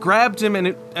it grabbed him,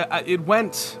 and it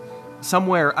went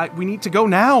somewhere. We need to go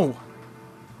now.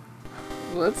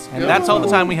 Let's go. And that's all the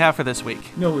time we have for this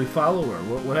week. No, we follow her.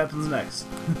 What happens next?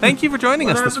 Thank you for joining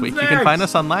us this happens week. next? You can find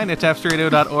us online at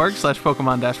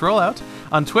tapstradio.org/Pokemon-rollout,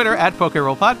 on Twitter at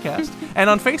PokeRollPodcast, and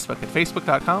on Facebook at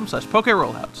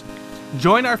Facebook.com/PokeRollout.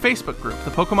 Join our Facebook group,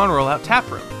 the Pokemon Rollout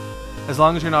Tap Room. As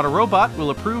long as you're not a robot, we'll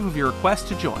approve of your request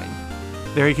to join.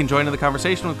 There you can join in the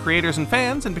conversation with creators and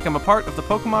fans and become a part of the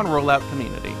Pokemon Rollout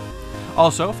community.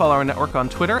 Also, follow our network on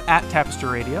Twitter at Tapestry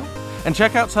Radio, and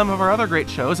check out some of our other great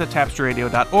shows at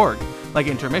tapstradio.org, like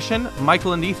Intermission,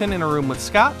 Michael and Ethan in a Room with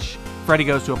Scotch, Freddy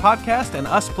Goes to a Podcast, and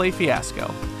Us Play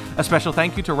Fiasco. A special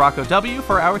thank you to Rocco W.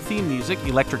 for our theme music,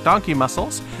 Electric Donkey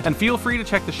Muscles, and feel free to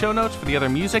check the show notes for the other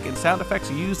music and sound effects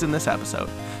used in this episode.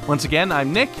 Once again,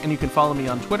 I'm Nick, and you can follow me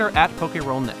on Twitter at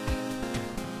PokeRollNick.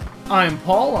 I'm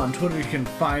Paul. On Twitter, you can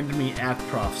find me at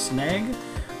ProfSnag.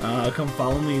 Come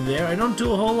follow me there. I don't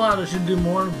do a whole lot. I should do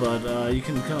more, but you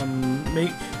can come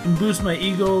boost my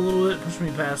ego a little bit, push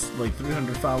me past like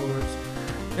 300 followers.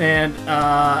 And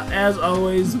as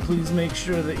always, please make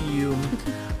sure that you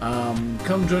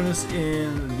come join us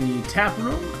in the tap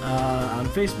room on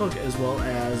Facebook as well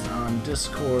as on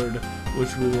Discord,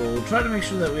 which we will try to make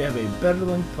sure that we have a better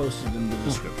link posted in the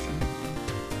description.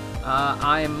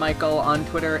 I am Michael on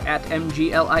Twitter at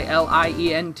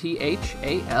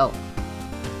MGLILIENTHAL.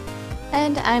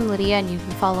 And I'm Lydia, and you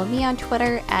can follow me on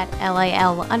Twitter at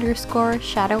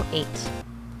LIL_Shadow8.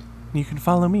 You can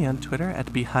follow me on Twitter at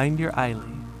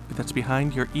BehindYourEyeli. That's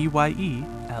behind your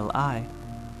EYELI.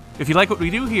 If you like what we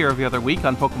do here every other week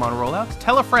on Pokemon Rollout,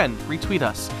 tell a friend, retweet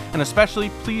us, and especially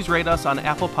please rate us on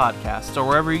Apple Podcasts or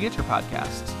wherever you get your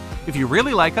podcasts. If you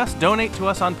really like us, donate to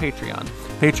us on Patreon,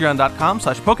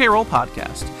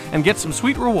 patreon.com/PokeRollPodcast, and get some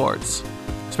sweet rewards.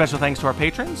 Special thanks to our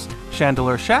patrons,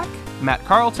 Chandelure Shack, Matt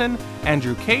Carlton,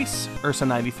 Andrew Case,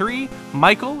 Ursa93,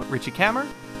 Michael, Richie Kammer,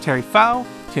 Terry Fow,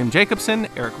 Tim Jacobson,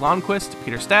 Eric Lonnquist,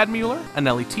 Peter Stadmuller,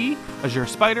 Anelli T, Azure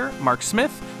Spider, Mark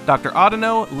Smith, Dr.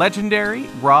 Audino, Legendary,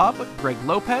 Rob, Greg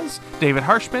Lopez, David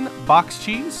Harshman, Box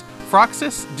Cheese,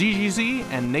 Froxus, DGZ,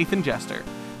 and Nathan Jester.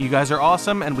 You guys are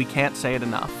awesome, and we can't say it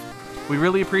enough. We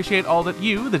really appreciate all that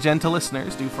you, the gentle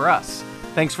listeners, do for us.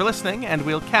 Thanks for listening, and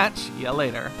we'll catch ya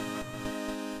later.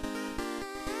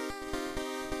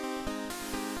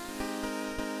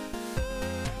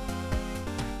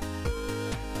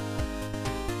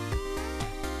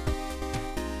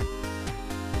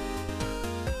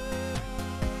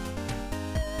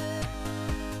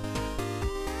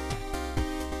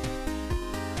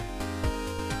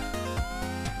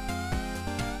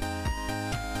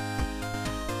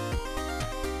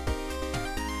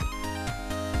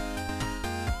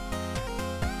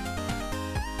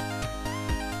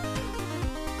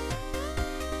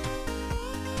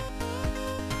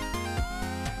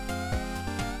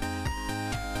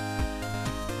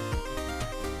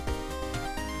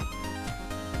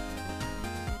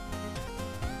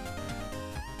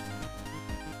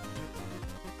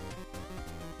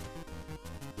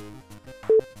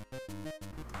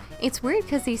 It's weird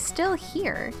because he's still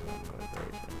here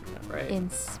Right. in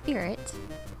spirit.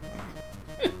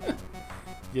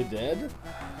 You dead?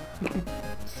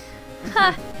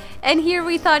 Ha! And here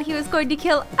we thought he was going to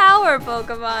kill our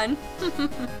Pokemon.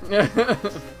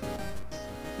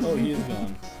 Oh, he is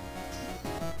gone.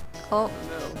 Oh,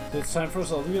 So it's time for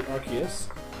us all to get Arceus.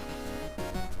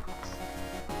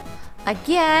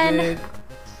 again. Did-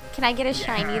 Can I get a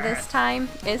shiny this time?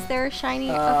 Is there a shiny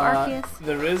of Arceus?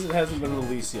 There is. It hasn't been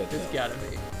released yet, It's though. gotta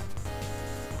be.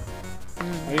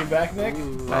 Are you back, Nick?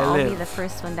 I'll be live. the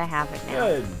first one to have it now.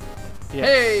 Good. Yes.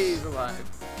 Hey, he's alive.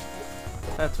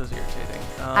 That was irritating.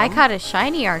 I caught a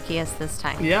shiny Arceus this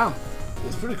time. Yeah.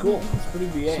 It's pretty cool. It's pretty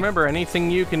BA. Just remember, anything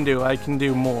you can do, I can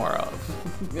do more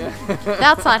of.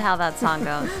 That's not how that song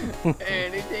goes.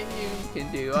 Anything you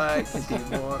can do, I can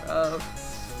do more of.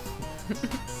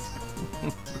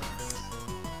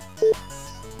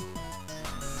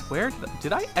 Where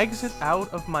did I exit out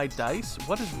of my dice?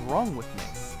 What is wrong with me?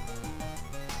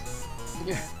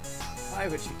 Why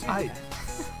would you do I- that?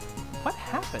 What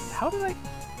happened? How did I...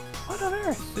 What on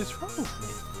earth is wrong with me?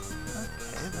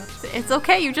 Okay, that's... It's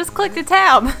okay, you just clicked a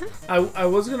tab. I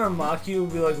was gonna mock you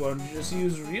and be like, why don't you just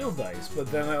use real dice?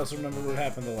 But then I also remember what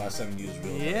happened the last time you used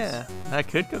real dice. Yeah, I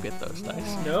could go get those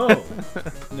dice. No.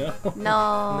 No. No.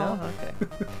 No? Okay.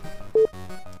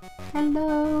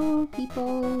 Hello,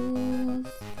 peoples.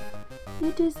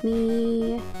 It is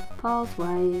me, Paul's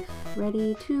wife,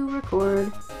 ready to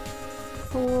record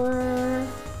for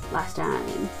last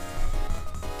time.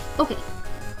 Okay,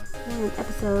 we're on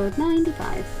episode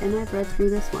 95, and I've read through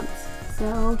this once.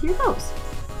 So here goes.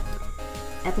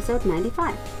 Episode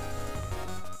 95.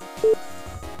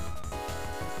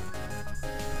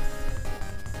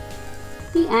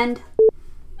 The end.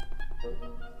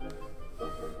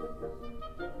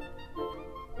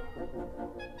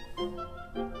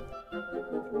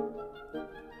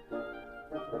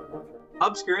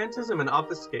 Obscurantism and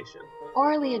obfuscation.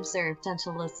 Orally observed,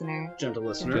 gentle listener. Gentle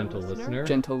listener. Gentle listener,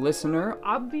 Gentle listener,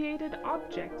 Obviated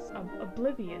objects of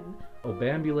oblivion,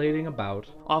 obambulating about,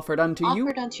 offered unto you.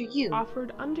 Offered unto you.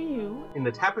 offered unto you In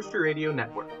the Tapestry Radio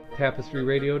Network.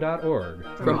 tapestryradio.org.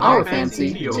 From our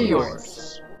fancy to yours.